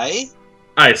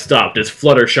 I stopped as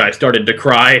Fluttershy started to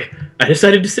cry. I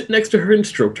decided to sit next to her and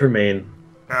stroked her mane.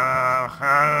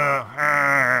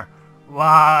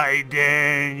 Why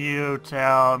didn't you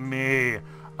tell me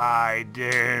I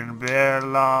didn't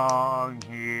belong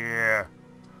here?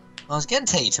 I was gonna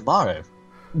tell you tomorrow.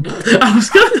 I was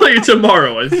gonna tell you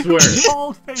tomorrow, I swear.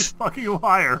 Bald-faced fucking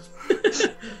liar.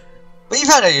 But you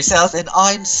found out yourself, and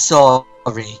I'm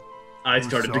sorry. I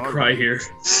started to cry here.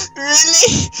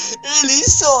 Really? Really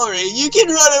sorry? You can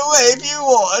run away if you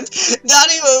want.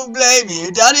 Daddy won't blame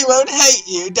you. Daddy won't hate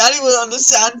you. Daddy will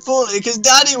understand fully because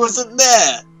Daddy wasn't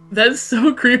there. That's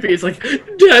so creepy. It's like,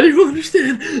 Daddy will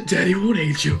understand. Daddy won't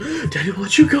hate you. Daddy will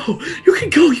let you go. You can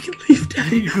go. You can leave,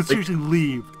 Daddy. You can seriously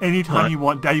leave anytime you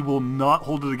want. Daddy will not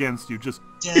hold it against you. Just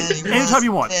Daddy anytime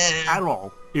you want. there. At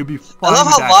all. It would be fine. I love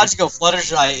how Daddy. logical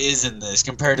Fluttershy is in this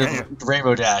compared to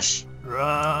Rainbow Dash.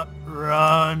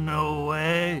 Run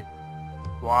away?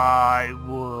 Why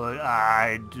would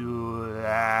I do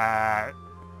that?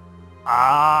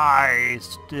 I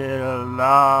still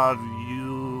love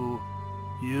you.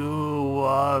 You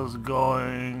was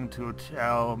going to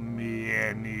tell me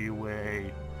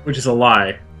anyway. Which is a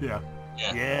lie. Yeah.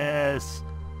 Yes,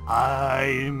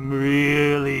 I'm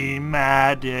really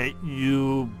mad at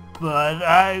you, but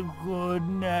I could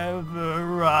never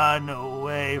run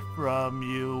away from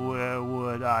you. Where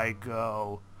would I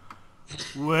go?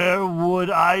 Where would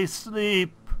I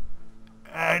sleep?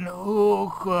 And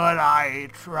who could I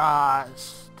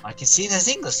trust? I can see those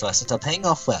English lessons are paying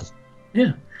off well.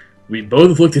 Yeah. We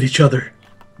both looked at each other.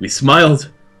 We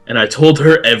smiled, and I told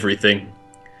her everything.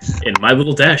 In My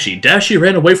Little Dashie, Dashie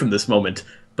ran away from this moment,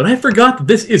 but I forgot that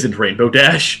this isn't Rainbow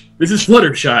Dash. This is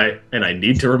Fluttershy, and I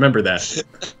need to remember that.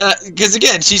 Because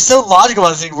again, she's so logical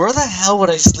on the thing. Where the hell would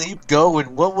I sleep, go,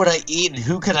 and what would I eat, and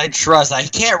who could I trust? I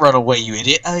can't run away, you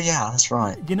idiot. Oh yeah, that's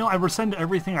right. You know, I rescind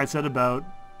everything I said about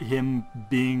him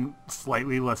being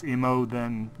slightly less emo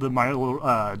than the My Little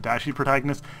Dashie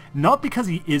protagonist, not because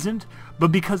he isn't,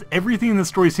 but because everything in the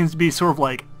story seems to be sort of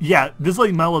like, yeah, this is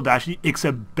like My Little Dashie,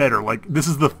 except better. Like, this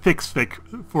is the fic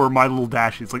for My Little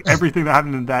Dashie. It's like everything that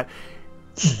happened in that,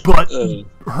 but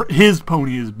his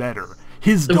pony is better.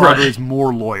 His daughter is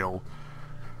more loyal.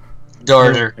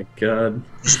 Daughter. Oh my god.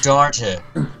 His daughter.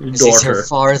 Daughter. He's her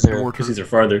father. Because he's her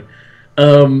father.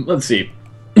 Let's see.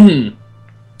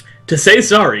 To say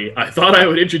sorry, I thought I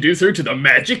would introduce her to the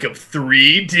magic of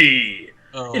 3D.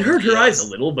 Oh, It hurt her eyes a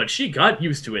little, but she got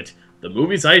used to it. The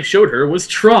movies I showed her was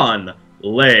Tron,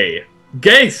 Lay,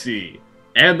 Gacy,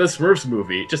 and the Smurfs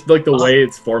movie. Just like the way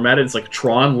it's formatted, it's like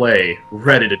Tron Lay,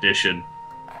 Reddit edition.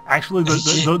 Actually,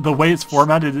 the way it's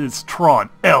formatted is Tron,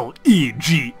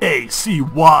 L-E-G-A-C-Y.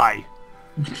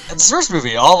 And the Smurfs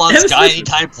movie, all on Sky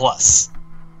Anytime Plus.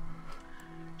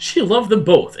 She loved them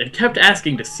both and kept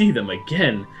asking to see them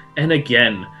again and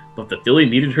again, but the filly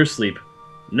needed her sleep.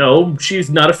 No, she's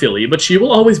not a filly, but she will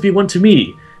always be one to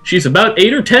me. She's about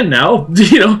 8 or 10 now,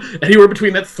 you know, anywhere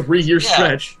between that 3-year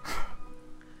stretch.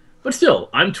 But still,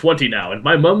 I'm 20 now, and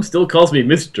my mum still calls me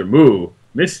Mr. Moo.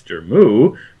 Mr.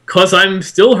 Moo? 'Cause I'm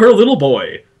still her little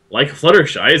boy. Like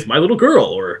Fluttershy is my little girl,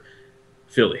 or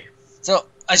filly. So,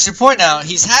 I should point out,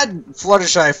 he's had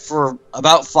Fluttershy for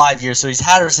about 5 years, so he's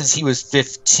had her since he was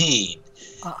 15.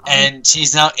 And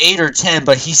she's now 8 or 10,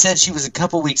 but he said she was a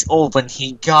couple weeks old when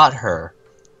he got her.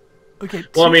 Okay.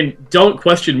 Well, I mean, don't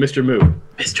question Mr. Moo.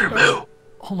 Mr. Moo!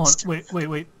 Hold on,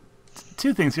 wait.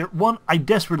 Two things here. One, I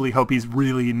desperately hope he's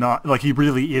really not, like, he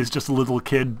really is just a little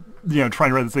kid, you know,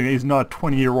 trying to write this thing. He's not a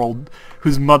 20-year-old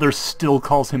whose mother still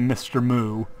calls him Mr.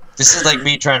 Moo. This is like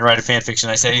me trying to write a fanfiction.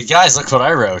 I say, guys, look what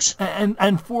I wrote.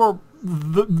 And for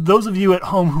those of you at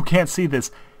home who can't see this,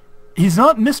 he's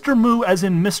not Mr. Moo as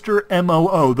in Mr.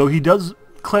 M-O-O, though he does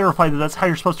clarify that that's how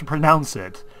you're supposed to pronounce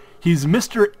it. He's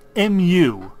Mr.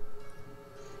 M-U.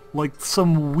 Like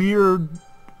some weird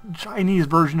Chinese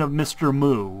version of Mr.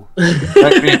 Moo. It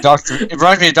reminds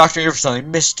me of Dr. Ear for something.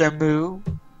 Mr. Moo?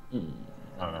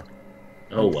 I don't know.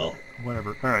 Oh, well.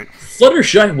 Whatever. All right.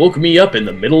 Fluttershy woke me up in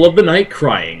the middle of the night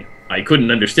crying. I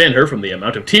couldn't understand her from the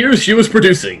amount of tears she was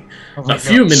producing. A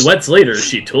few minuets later,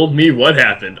 she told me what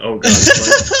happened. Oh god.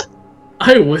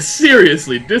 I was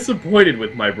seriously disappointed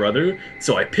with my brother,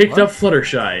 so I picked up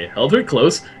Fluttershy, held her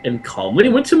close, and calmly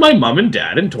went to my mom and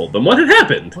dad and told them what had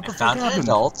happened. What the fuck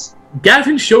happened?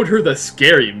 Gavin showed her the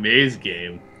scary maze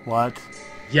game. What?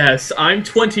 Yes, I'm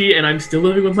 20 and I'm still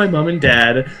living with my mom and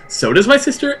dad. So does my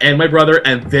sister and my brother,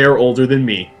 and they're older than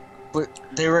me. But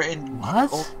they were in...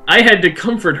 What? I had to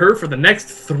comfort her for the next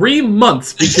 3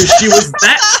 months because she was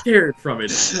that scared from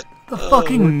it. A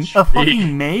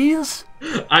fucking maze?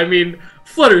 I mean,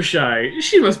 Fluttershy,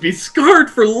 she must be scarred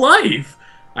for life.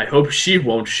 I hope she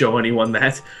won't show anyone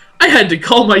that. I had to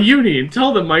call my uni and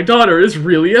tell them my daughter is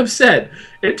really upset.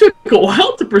 It took a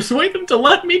while to persuade them to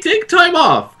let me take time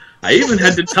off. I even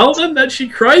had to tell them that she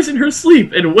cries in her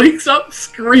sleep and wakes up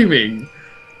screaming.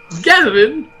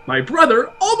 Gavin, my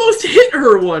brother, almost hit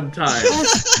her one time.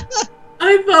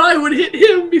 I thought I would hit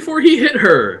him before he hit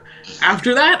her.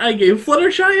 After that, I gave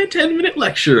Fluttershy a 10-minute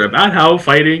lecture about how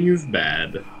fighting is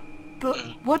bad.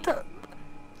 What the...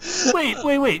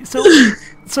 Wait.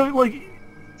 So like,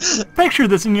 picture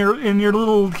this in your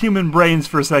little human brains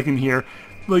for a second here.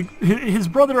 Like, his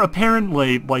brother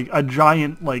apparently, like, a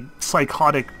giant, like,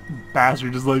 psychotic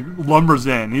bastard just, like, lumbers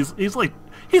in.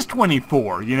 He's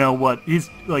 24, you know what? He's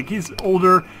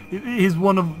older. He's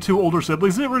one of 2 older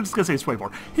siblings. We're just gonna say he's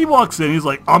 24. He walks in, he's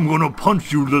like, I'm gonna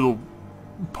punch you, little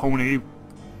pony,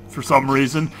 for some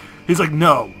reason. He's like,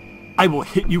 no, I will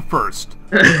hit you first.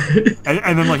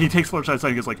 and then, like, he takes Fluttershy aside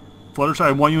and goes, like, Fluttershy,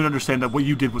 I want you to understand that what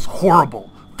you did was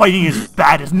horrible. Fighting is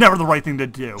bad. It's never the right thing to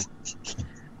do.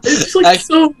 It's just, like,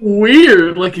 so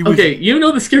weird. Like, okay, you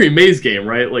know the scary maze game,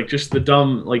 right? Like, just the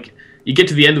dumb, like, you get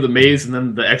to the end of the maze and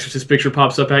then the Exorcist picture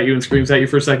pops up at you and screams at you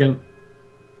for a second.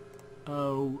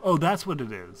 Oh, that's what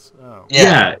it is. Oh.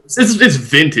 Yeah, it's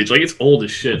vintage. Like, it's old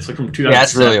as shit. It's, like, from 2007. Yeah,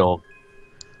 it's really old.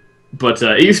 But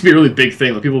it used to be a really big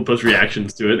thing. Like, people would post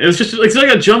reactions to it. It was just, like, it's like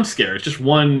a jump scare. It's just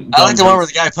one... I like the one where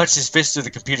the guy punched his fist through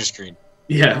the computer screen.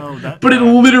 Yeah, but it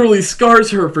literally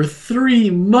scars her for 3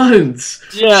 months.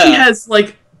 Yeah. She has,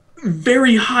 like,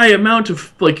 very high amount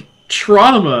of, like,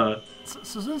 trauma.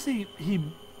 So since he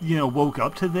you know, woke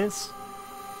up to this,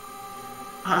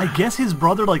 I guess his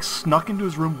brother, like, snuck into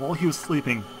his room while he was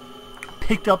sleeping,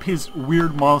 picked up his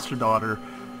weird monster daughter.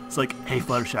 It's like, hey,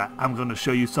 Fluttershy, I'm gonna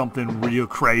show you something real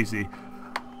crazy.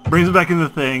 Brings her back in the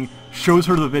thing, shows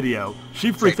her the video.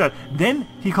 She freaks out. Then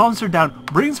he calms her down,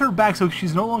 brings her back so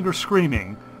she's no longer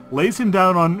screaming, lays him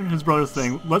down on his brother's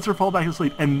thing, lets her fall back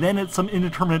asleep, and then at some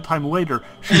indeterminate time later,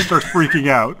 she starts freaking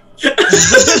out.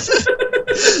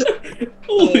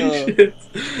 Holy shit.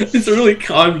 It's really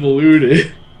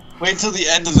convoluted. Wait till the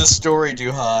end of the story,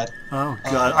 Duhad. Oh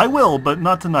god, I will, but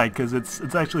not tonight, because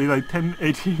it's actually like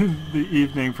 10:18 in the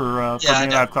evening for me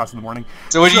and I have class in the morning.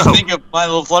 So what do you think of My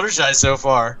Little Fluttershy so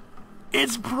far?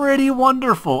 It's pretty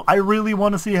wonderful. I really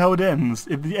want to see how it ends.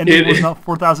 If the ending was not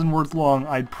 4,000 words long,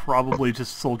 I'd probably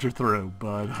just soldier through,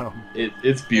 but...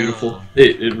 It's beautiful.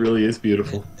 It really is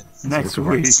beautiful. Next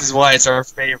week. This is why it's our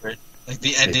favorite. Like,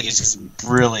 the ending is just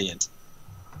brilliant.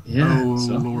 Yeah, oh,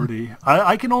 lordy.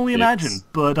 I can only imagine,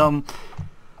 but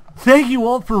thank you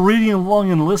all for reading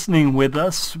along and listening with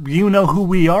us. You know who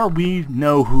we are, we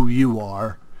know who you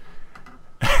are.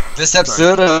 This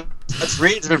episode of Let's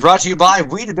Read has been brought to you by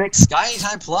Weetabix,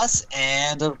 Skytime Plus,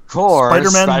 and of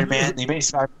course, Spider-Man, the Amazing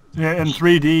Spider-Man. Yeah, and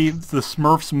 3D, the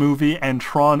Smurfs movie, and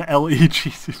Tron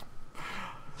LEG.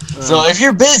 So if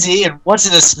you're busy and once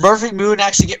in a Smurfing moon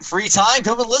actually get free time,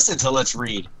 come and listen to Let's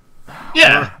Read.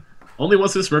 Yeah. Only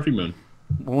once in a Smurfy moon.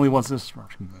 Only once in a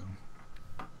Smurfy moon.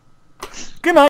 Good night.